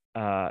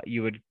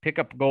pick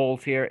up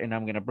goals here. And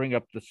I'm going to bring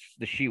up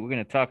the sheet. We're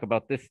going to talk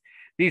about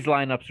these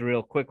lineups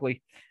real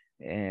quickly,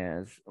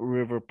 as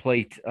River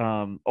Plate,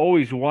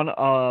 always one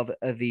of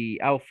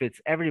the outfits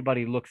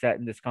everybody looks at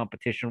in this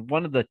competition.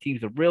 One of the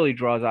teams that really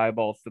draws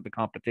eyeballs to the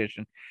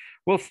competition.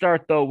 We'll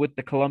start though with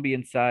the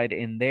Colombian side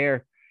in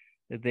their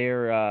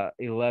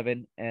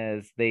 11,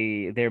 as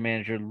their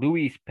manager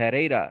Luis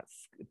Pereira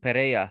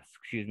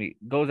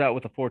goes out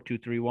with a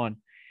 4-2-3-1.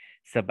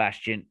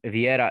 Sebastian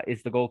Vieira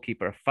is the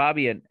goalkeeper.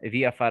 Fabian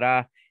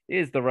Villafara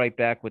is the right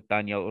back, with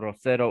Daniel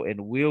Rosero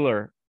and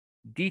Wheeler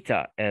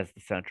Dita as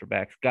the center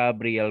backs.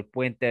 Gabriel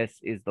Puentes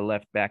is the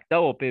left back.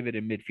 Double pivot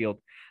in midfield.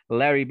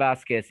 Larry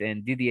Vasquez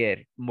and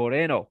Didier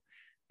Moreno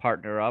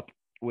partner up,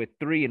 with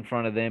 3 in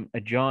front of them: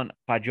 John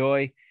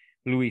Pajoy,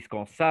 Luis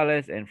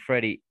Gonzalez, and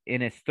Freddy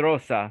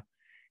Inestrosa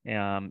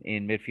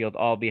in midfield,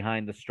 all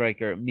behind the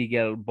striker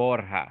Miguel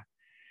Borja.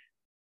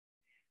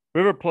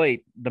 River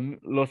Plate,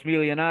 Los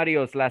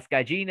Millonarios, Las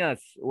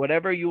Gallinas,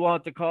 whatever you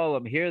want to call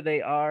them, here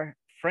they are.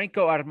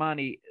 Franco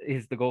Armani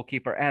is the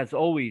goalkeeper, as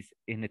always,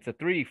 and it's a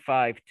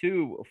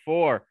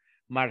 3-5-2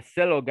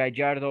 Marcelo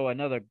Gallardo,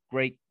 another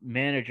great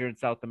manager in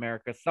South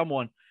America,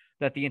 someone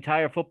that the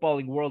entire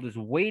footballing world is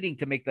waiting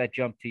to make that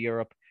jump to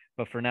Europe,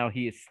 but for now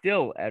he is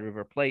still at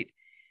River Plate.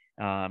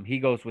 He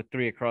goes with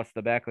 3 across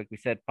the back, like we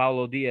said.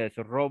 Paulo Diaz,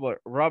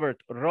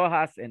 Robert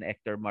Rojas, and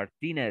Hector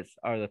Martinez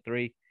are the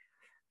 3.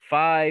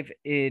 5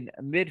 in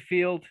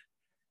midfield,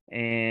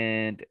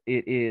 and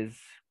it is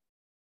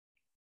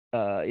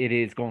it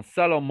is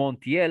Gonzalo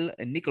Montiel,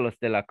 Nicolas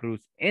de la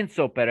Cruz,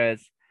 Enzo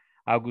Perez,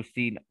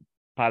 Agustin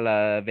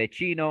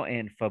Palavecino,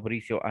 and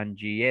Fabricio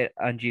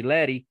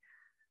Angileri.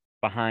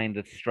 Behind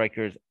the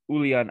strikers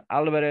Julian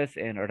Alvarez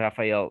and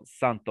Rafael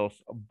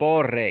Santos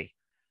Borre.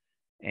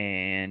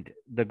 And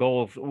the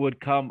goals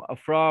would come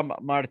from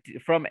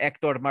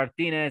Hector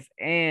Martinez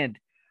and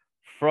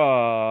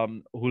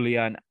from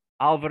Julian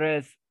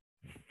Alvarez.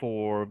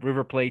 For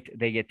River Plate,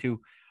 they get two.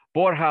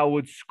 Borja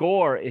would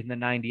score in the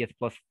 90th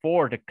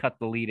 +4 to cut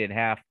the lead in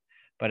half.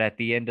 But at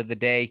the end of the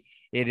day,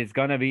 it is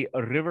going to be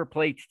River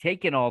Plate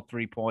taking all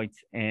 3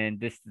 points and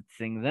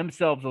distancing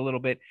themselves a little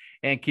bit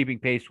and keeping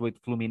pace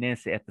with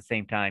Fluminense at the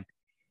same time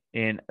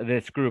in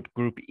this group.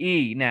 Group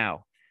E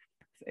now.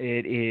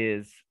 It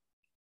is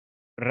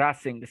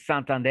Racing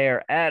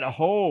Santander at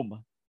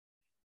home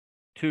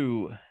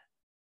to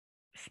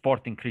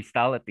Sporting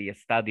Cristal at the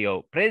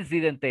Estadio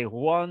Presidente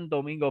Juan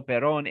Domingo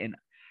Perón in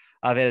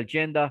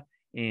Avellaneda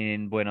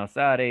in Buenos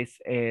Aires,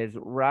 as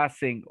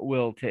Racing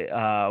will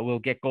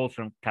get goals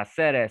from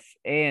Cáceres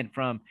and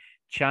from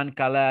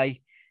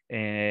Chancalay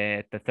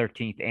at the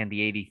 13th and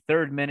the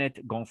 83rd minute.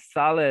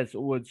 Gonzalez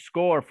would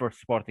score for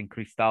Sporting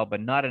Cristal,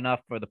 but not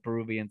enough for the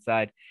Peruvian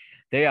side.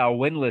 They are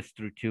winless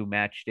through 2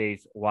 match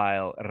days,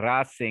 while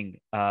Racing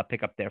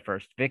pick up their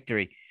first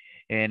victory.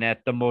 And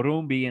at the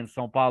Morumbi in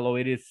Sao Paulo,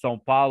 it is Sao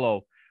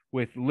Paulo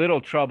with little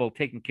trouble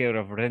taking care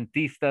of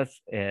Rentistas,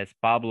 as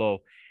Pablo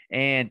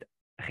and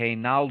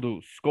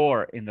Reinaldo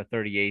score in the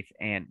 38th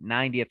and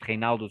 90th.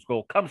 Reinaldo's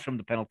goal comes from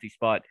the penalty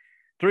spot.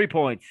 3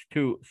 points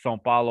to Sao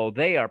Paulo.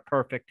 They are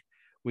perfect.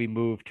 We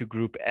move to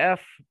Group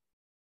F.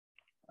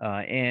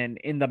 And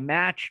in the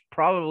match,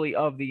 probably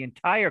of the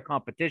entire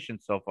competition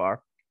so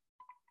far,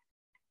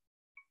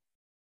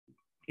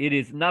 it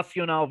is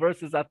Nacional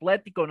versus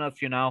Atlético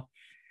Nacional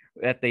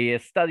at the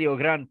Estadio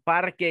Gran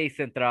Parque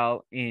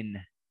Central in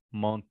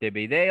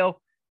Montevideo,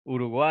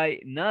 Uruguay.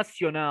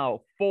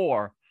 Nacional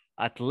 4,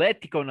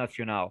 Atlético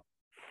Nacional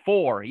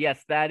 4.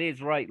 Yes, that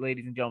is right,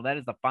 ladies and gentlemen. That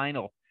is the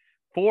final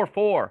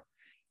 4-4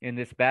 in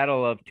this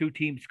battle of two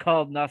teams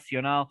called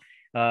Nacional.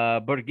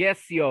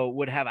 Burgesio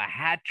would have a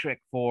hat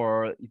trick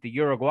for the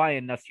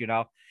Uruguayan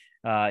Nacional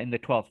in the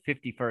 12th,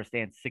 51st,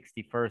 and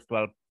 61st,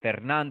 while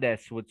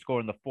Fernandez would score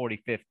in the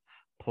 45th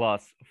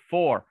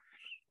 +4.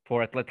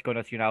 For Atlético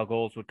Nacional,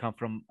 goals would come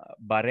from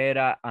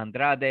Barrera,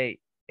 Andrade,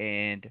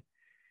 and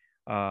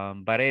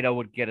Barrera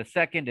would get a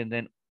second, and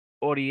then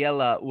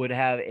Oriella would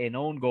have an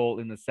own goal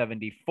in the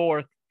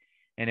 74th,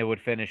 and it would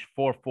finish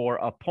 4-4,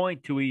 a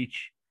point to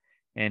each.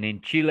 And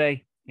in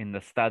Chile, in the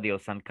Estadio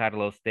San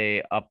Carlos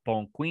de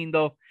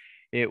Apoquindo,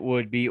 it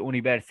would be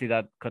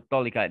Universidad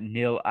Católica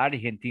 0,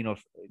 Argentinos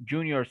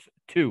Juniors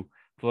 2.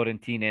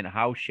 Florentin and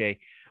Hauche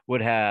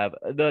would have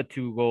the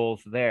 2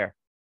 goals there.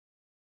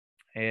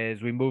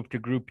 As we move to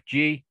Group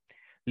G,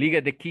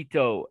 Liga de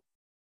Quito,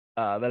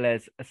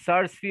 Vélez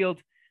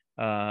Sarsfield.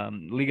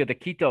 Liga de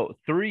Quito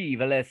 3,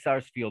 Vélez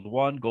Sarsfield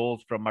 1.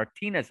 Goals from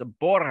Martinez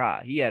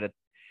Borja. He had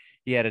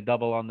a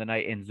double on the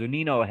night, and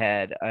Zunino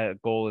had a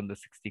goal in the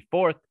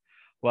 64th,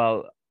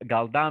 while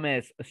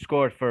Galdames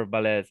scored for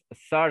Vélez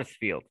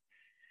Sarsfield.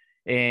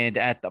 And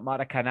at the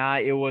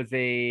Maracanã, it was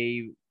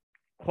a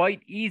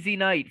quite easy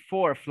night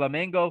for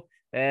Flamengo,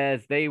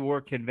 as they were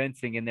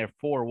convincing in their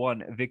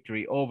 4-1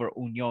 victory over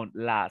Unión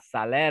La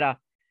Salera.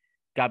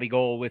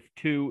 Gabigol with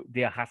 2,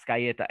 De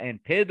Arrascaeta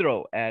and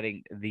Pedro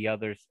adding the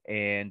others,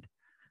 and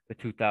the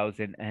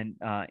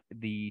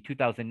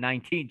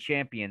 2019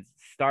 champions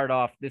start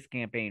off this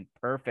campaign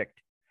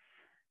perfect.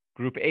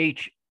 Group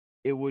H,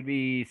 it would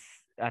be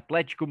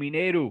Atlético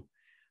Mineiro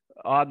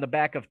on the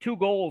back of 2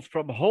 goals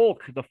from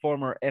Hulk, the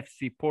former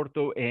FC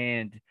Porto,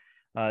 and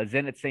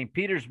Zenit St.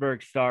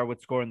 Petersburg star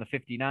would score in the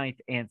 59th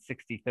and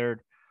 63rd,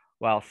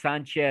 while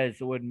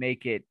Sanchez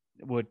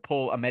would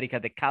pull America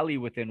de Cali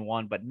within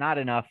 1, but not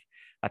enough.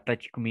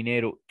 Atlético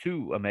Mineiro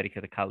 2, America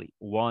de Cali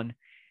 1.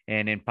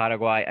 And in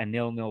Paraguay, a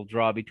 0-0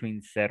 draw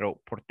between Cerro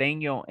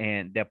Porteño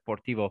and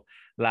Deportivo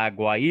La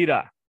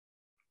Guaira.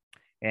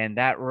 And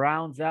that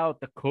rounds out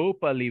the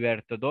Copa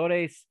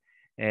Libertadores,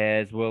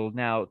 as we'll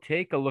now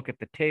take a look at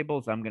the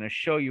tables. I'm going to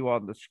show you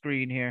on the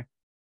screen here,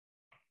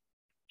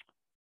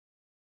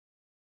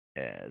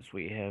 as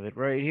we have it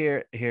right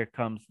here. Here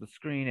comes the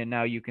screen, and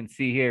now you can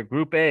see here,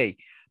 Group A,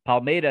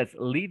 Palmeiras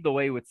lead the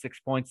way with 6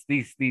 points.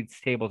 These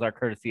tables are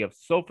courtesy of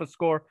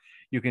SofaScore.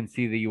 You can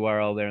see the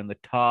URL there in the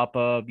top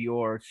of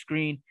your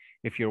screen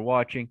if you're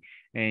watching,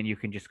 and you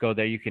can just go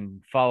there. You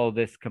can follow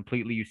this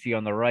completely. You see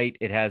on the right,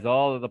 it has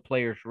all of the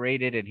players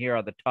rated, and here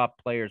are the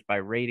top players by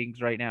ratings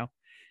right now,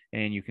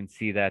 and you can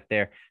see that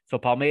there. So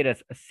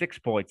Palmeiras 6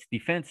 points.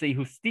 Defensa y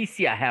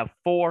Justicia have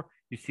 4.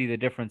 You see the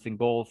difference in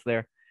goals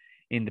there.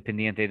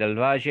 Independiente del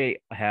Valle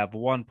have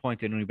 1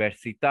 point, in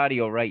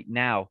Universitario right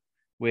now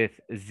with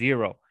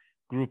 0.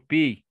 Group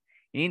B,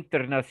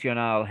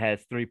 Internacional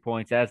has 3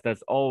 points, as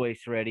does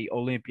Always Ready,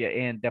 Olympia,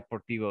 and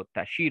Deportivo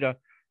Táchira.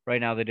 Right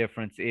now, the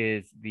difference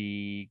is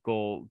the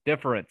goal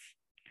difference.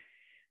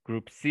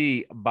 Group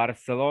C,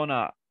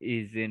 Barcelona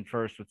is in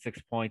first with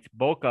 6 points.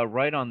 Boca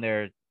right on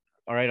their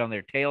all right on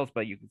their tails,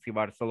 but you can see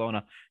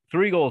Barcelona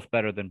 3 goals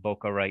better than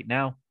Boca right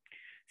now.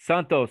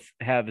 Santos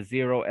have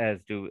 0, as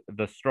do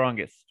the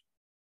strongest.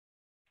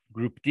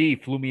 Group D,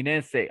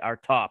 Fluminense are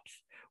tops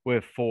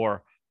with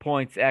 4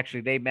 points.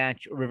 Actually, they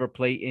match River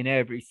Plate in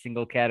every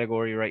single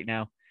category right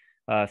now.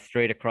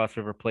 Straight across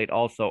River Plate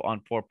also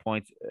on 4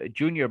 points.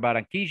 Junior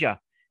Barranquilla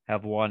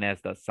have 1,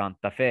 as does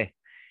Santa Fe.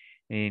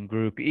 In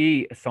Group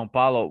E, São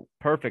Paulo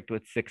perfect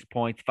with 6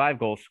 points, 5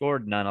 goals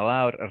scored, none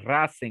allowed.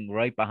 Racing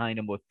right behind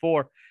them with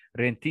 4.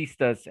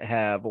 Rentistas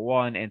have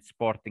 1, and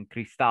Sporting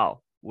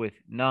Cristal with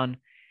none.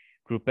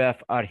 Group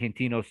F,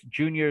 Argentinos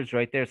Juniors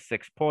right there,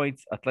 6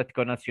 points.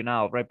 Atlético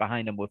Nacional right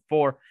behind them with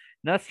 4.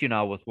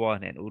 Nacional with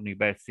 1, and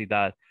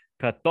Universidad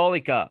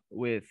Católica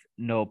with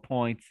no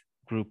points.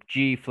 Group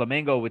G,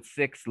 Flamengo with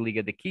 6.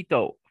 Liga de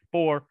Quito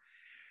 4.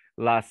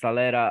 La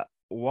Salera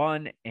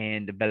 1,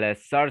 and Vélez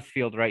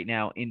Sarsfield right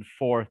now in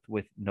 4th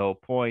with no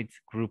points.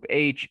 Group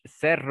H,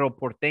 Cerro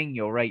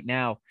Porteño right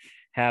now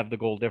have the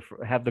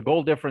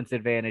goal difference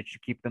advantage to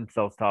keep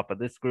themselves top of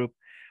this group.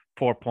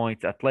 4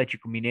 points.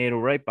 Atlético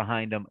Mineiro right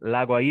behind them.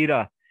 La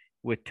Guaira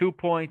with 2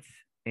 points,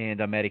 and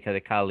América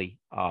de Cali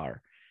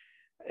are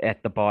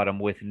at the bottom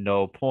with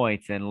no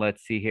points. And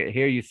let's see here.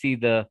 Here you see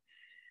the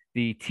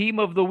team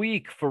of the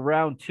week for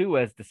round 2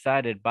 as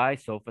decided by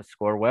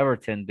SofaScore.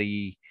 Weverton,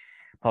 the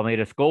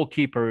Palmeiras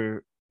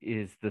goalkeeper,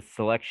 is the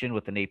selection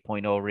with an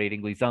 8.0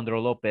 rating.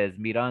 Lisandro Lopez,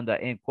 Miranda,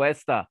 and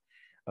Cuesta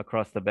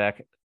across the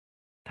back.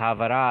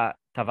 Tavara,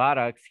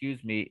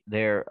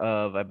 there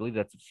of, I believe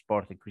that's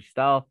Sporting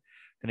Cristal,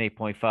 an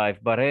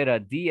 8.5. Barrera,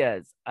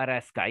 Diaz,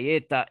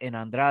 Arrascaeta, and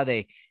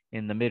Andrade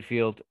in the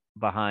midfield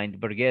behind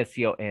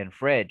Burgesio and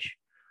Frej.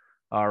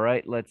 All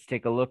right, let's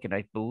take a look, and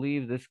I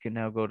believe this can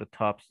now go to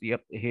tops.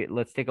 Yep, here,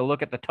 let's take a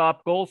look at the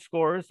top goal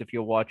scorers if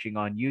you're watching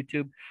on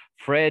YouTube.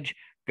 Frej,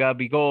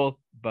 Gabigol,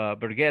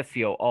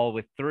 Burgesio, all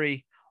with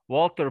 3.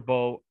 Walter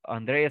Bo,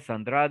 Andreas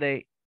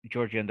Andrade,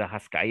 Georgian de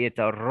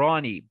Arrascaeta,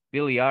 Ronnie,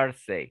 Billy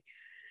Arce,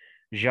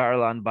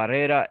 Jarlan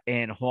Barrera,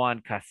 and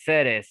Juan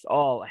Cáceres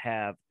all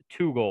have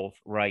 2 goals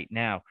right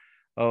now.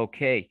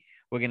 Okay,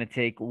 we're going to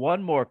take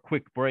one more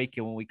quick break,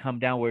 and when we come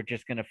down, we're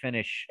just going to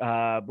finish.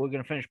 We're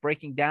going to finish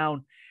breaking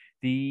down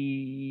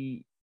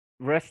the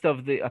rest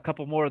of a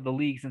couple more of the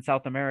leagues in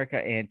South America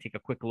and take a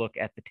quick look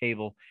at the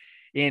table.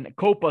 In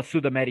Copa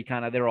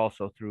Sudamericana, they're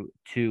also through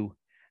 2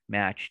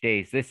 match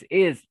days. This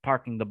is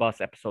Parking the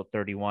Bus, episode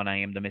 31. I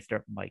am the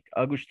Mr. Mike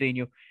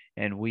Agustinho,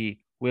 and we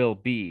will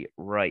be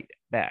right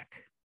back.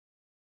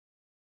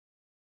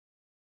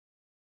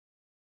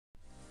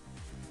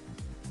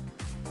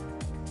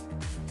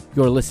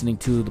 You're listening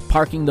to the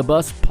Parking the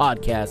Bus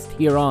podcast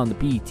here on the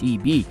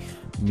PTB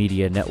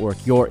Media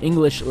Network, your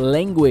English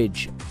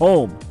language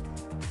home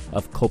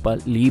of Copa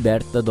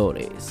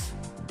Libertadores.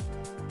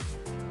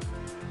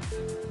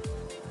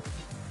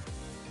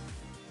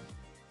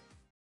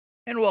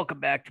 And welcome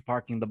back to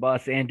Parking the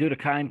Bus. And due to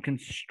time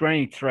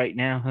constraints right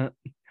now,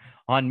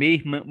 on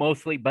me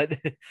mostly, but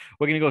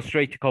we're going to go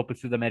straight to Copa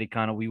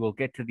Sudamericana. We will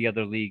get to the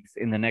other leagues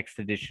in the next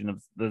edition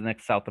of the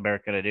next South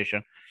American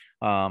edition.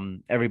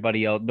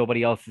 Everybody else,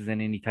 nobody else is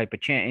in any type of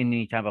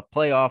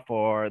playoff,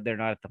 or they're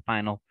not at the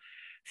final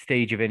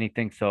stage of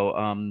anything.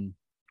 So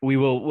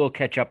we'll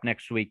catch up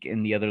next week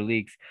in the other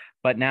leagues.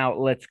 But now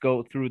let's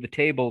go through the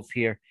tables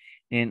here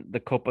in the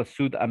Copa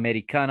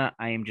Sudamericana.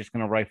 I am just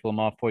going to rifle them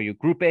off for you.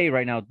 Group A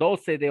right now,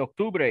 12 de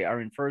Octubre are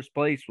in first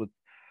place with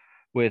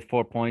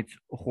 4 points.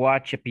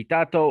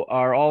 Huachipato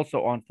are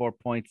also on 4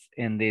 points,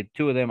 and the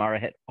 2 of them are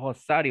ahead.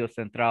 Rosario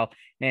Central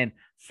and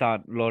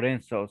San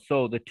Lorenzo.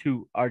 So the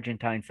 2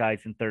 Argentine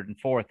sides in 3rd and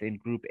 4th in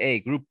Group A.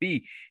 Group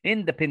B,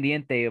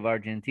 Independiente of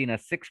Argentina,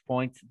 6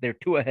 points. They're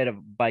 2 ahead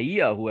of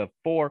Bahia, who have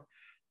 4.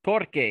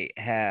 Torque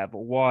have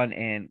 1,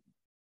 and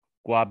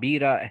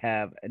Guabira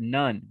have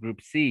none.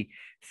 Group C,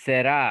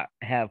 Serra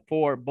have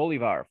 4.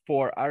 Bolivar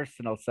 4.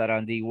 Arsenal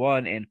Sarandi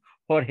 1, and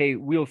Jorge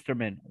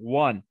Wilstermann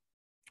 1.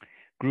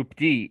 Group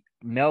D,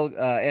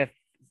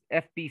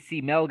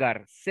 FBC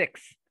Melgar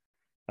 6,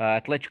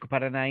 Atlético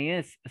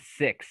Paranaense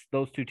 6.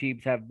 Those 2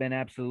 teams have been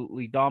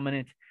absolutely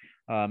dominant.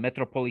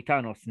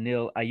 Metropolitanos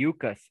 0,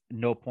 Ayucas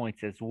no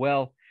points as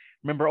well.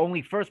 Remember,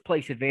 only first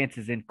place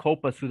advances in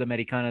Copa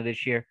Sudamericana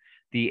this year.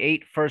 The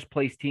 8 first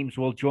place teams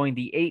will join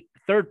the 8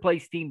 third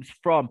place teams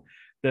from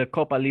the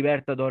Copa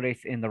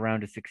Libertadores in the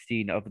round of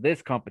 16 of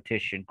this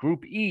competition.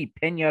 Group E,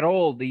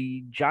 Peñarol,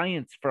 the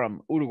Giants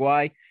from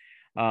Uruguay.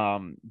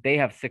 They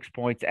have 6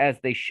 points, as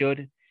they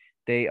should.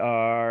 They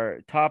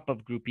are top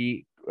of Group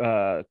E.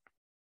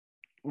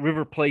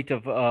 River Plate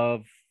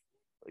of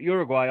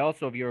Uruguay,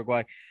 also of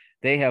Uruguay,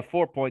 they have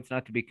 4 points,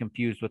 not to be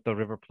confused with the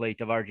River Plate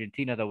of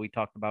Argentina that we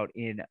talked about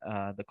in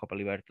the Copa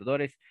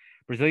Libertadores.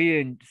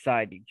 Brazilian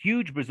side,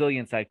 huge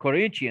Brazilian side.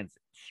 Corinthians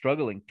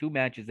struggling, 2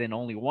 matches in,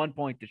 only 1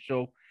 point to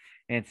show.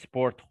 And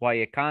Sport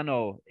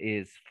Vallecano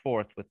is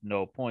 4th with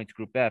no points.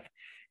 Group F,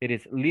 it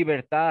is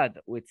Libertad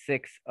with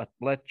 6.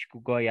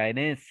 Atlético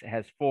Goianiense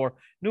has 4.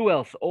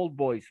 Newell's Old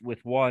Boys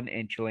with 1.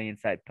 And Chilean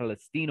side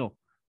Palestino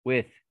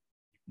with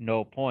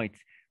no points.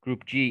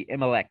 Group G,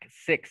 Emelec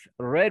 6.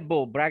 Red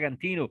Bull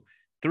Bragantino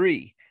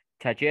 3.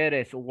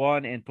 Talleres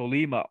 1 and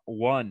Tolima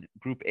 1.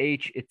 Group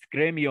H, it's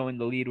Gremio in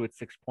the lead with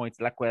 6 points.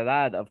 La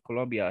Equidad of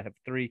Colombia have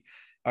 3.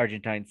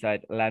 Argentine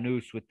side,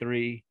 Lanús with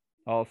 3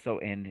 also.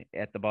 And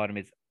at the bottom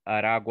is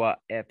Aragua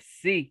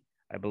FC,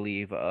 I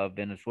believe, of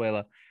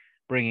Venezuela,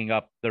 bringing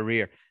up the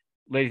rear.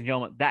 Ladies and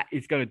gentlemen, that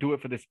is going to do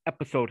it for this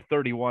episode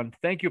 31.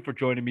 Thank you for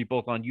joining me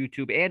both on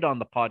YouTube and on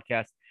the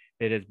podcast.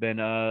 It has been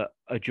a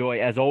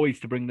joy, as always,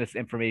 to bring this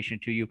information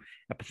to you.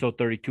 Episode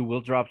 32 will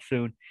drop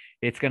soon.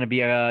 It's going to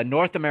be a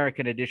North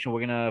American edition.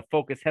 We're going to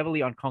focus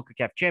heavily on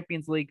CONCACAF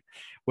Champions League.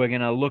 We're going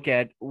to look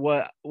at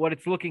what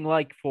it's looking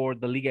like for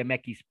the Liga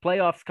MX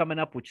playoffs coming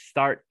up, which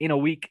start in a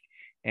week.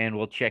 And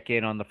we'll check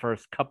in on the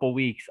first couple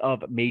weeks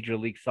of Major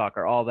League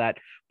Soccer, all that.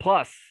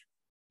 Plus,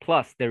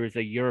 there is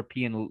a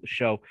European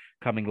show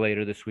coming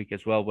later this week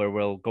as well, where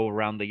we'll go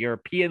around the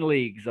European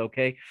leagues,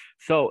 okay?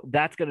 So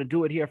that's going to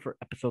do it here for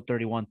episode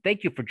 31.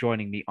 Thank you for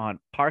joining me on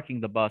Parking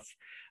the Bus.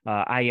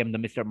 I am the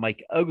Mr.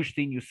 Mike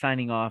Agustinu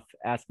signing off,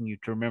 asking you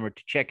to remember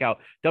to check out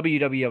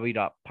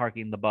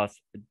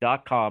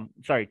www.parkingthebus.com.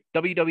 Sorry,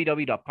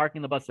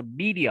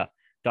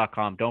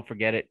 www.parkingthebusmedia.com. Don't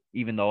forget it,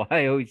 even though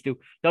I always do.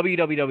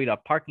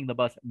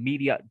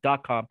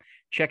 www.parkingthebusmedia.com.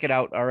 Check it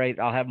out. All right,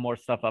 I'll have more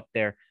stuff up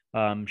there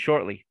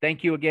shortly.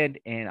 Thank you again,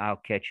 and I'll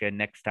catch you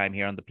next time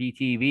here on the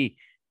PTV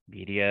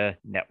Media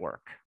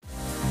Network.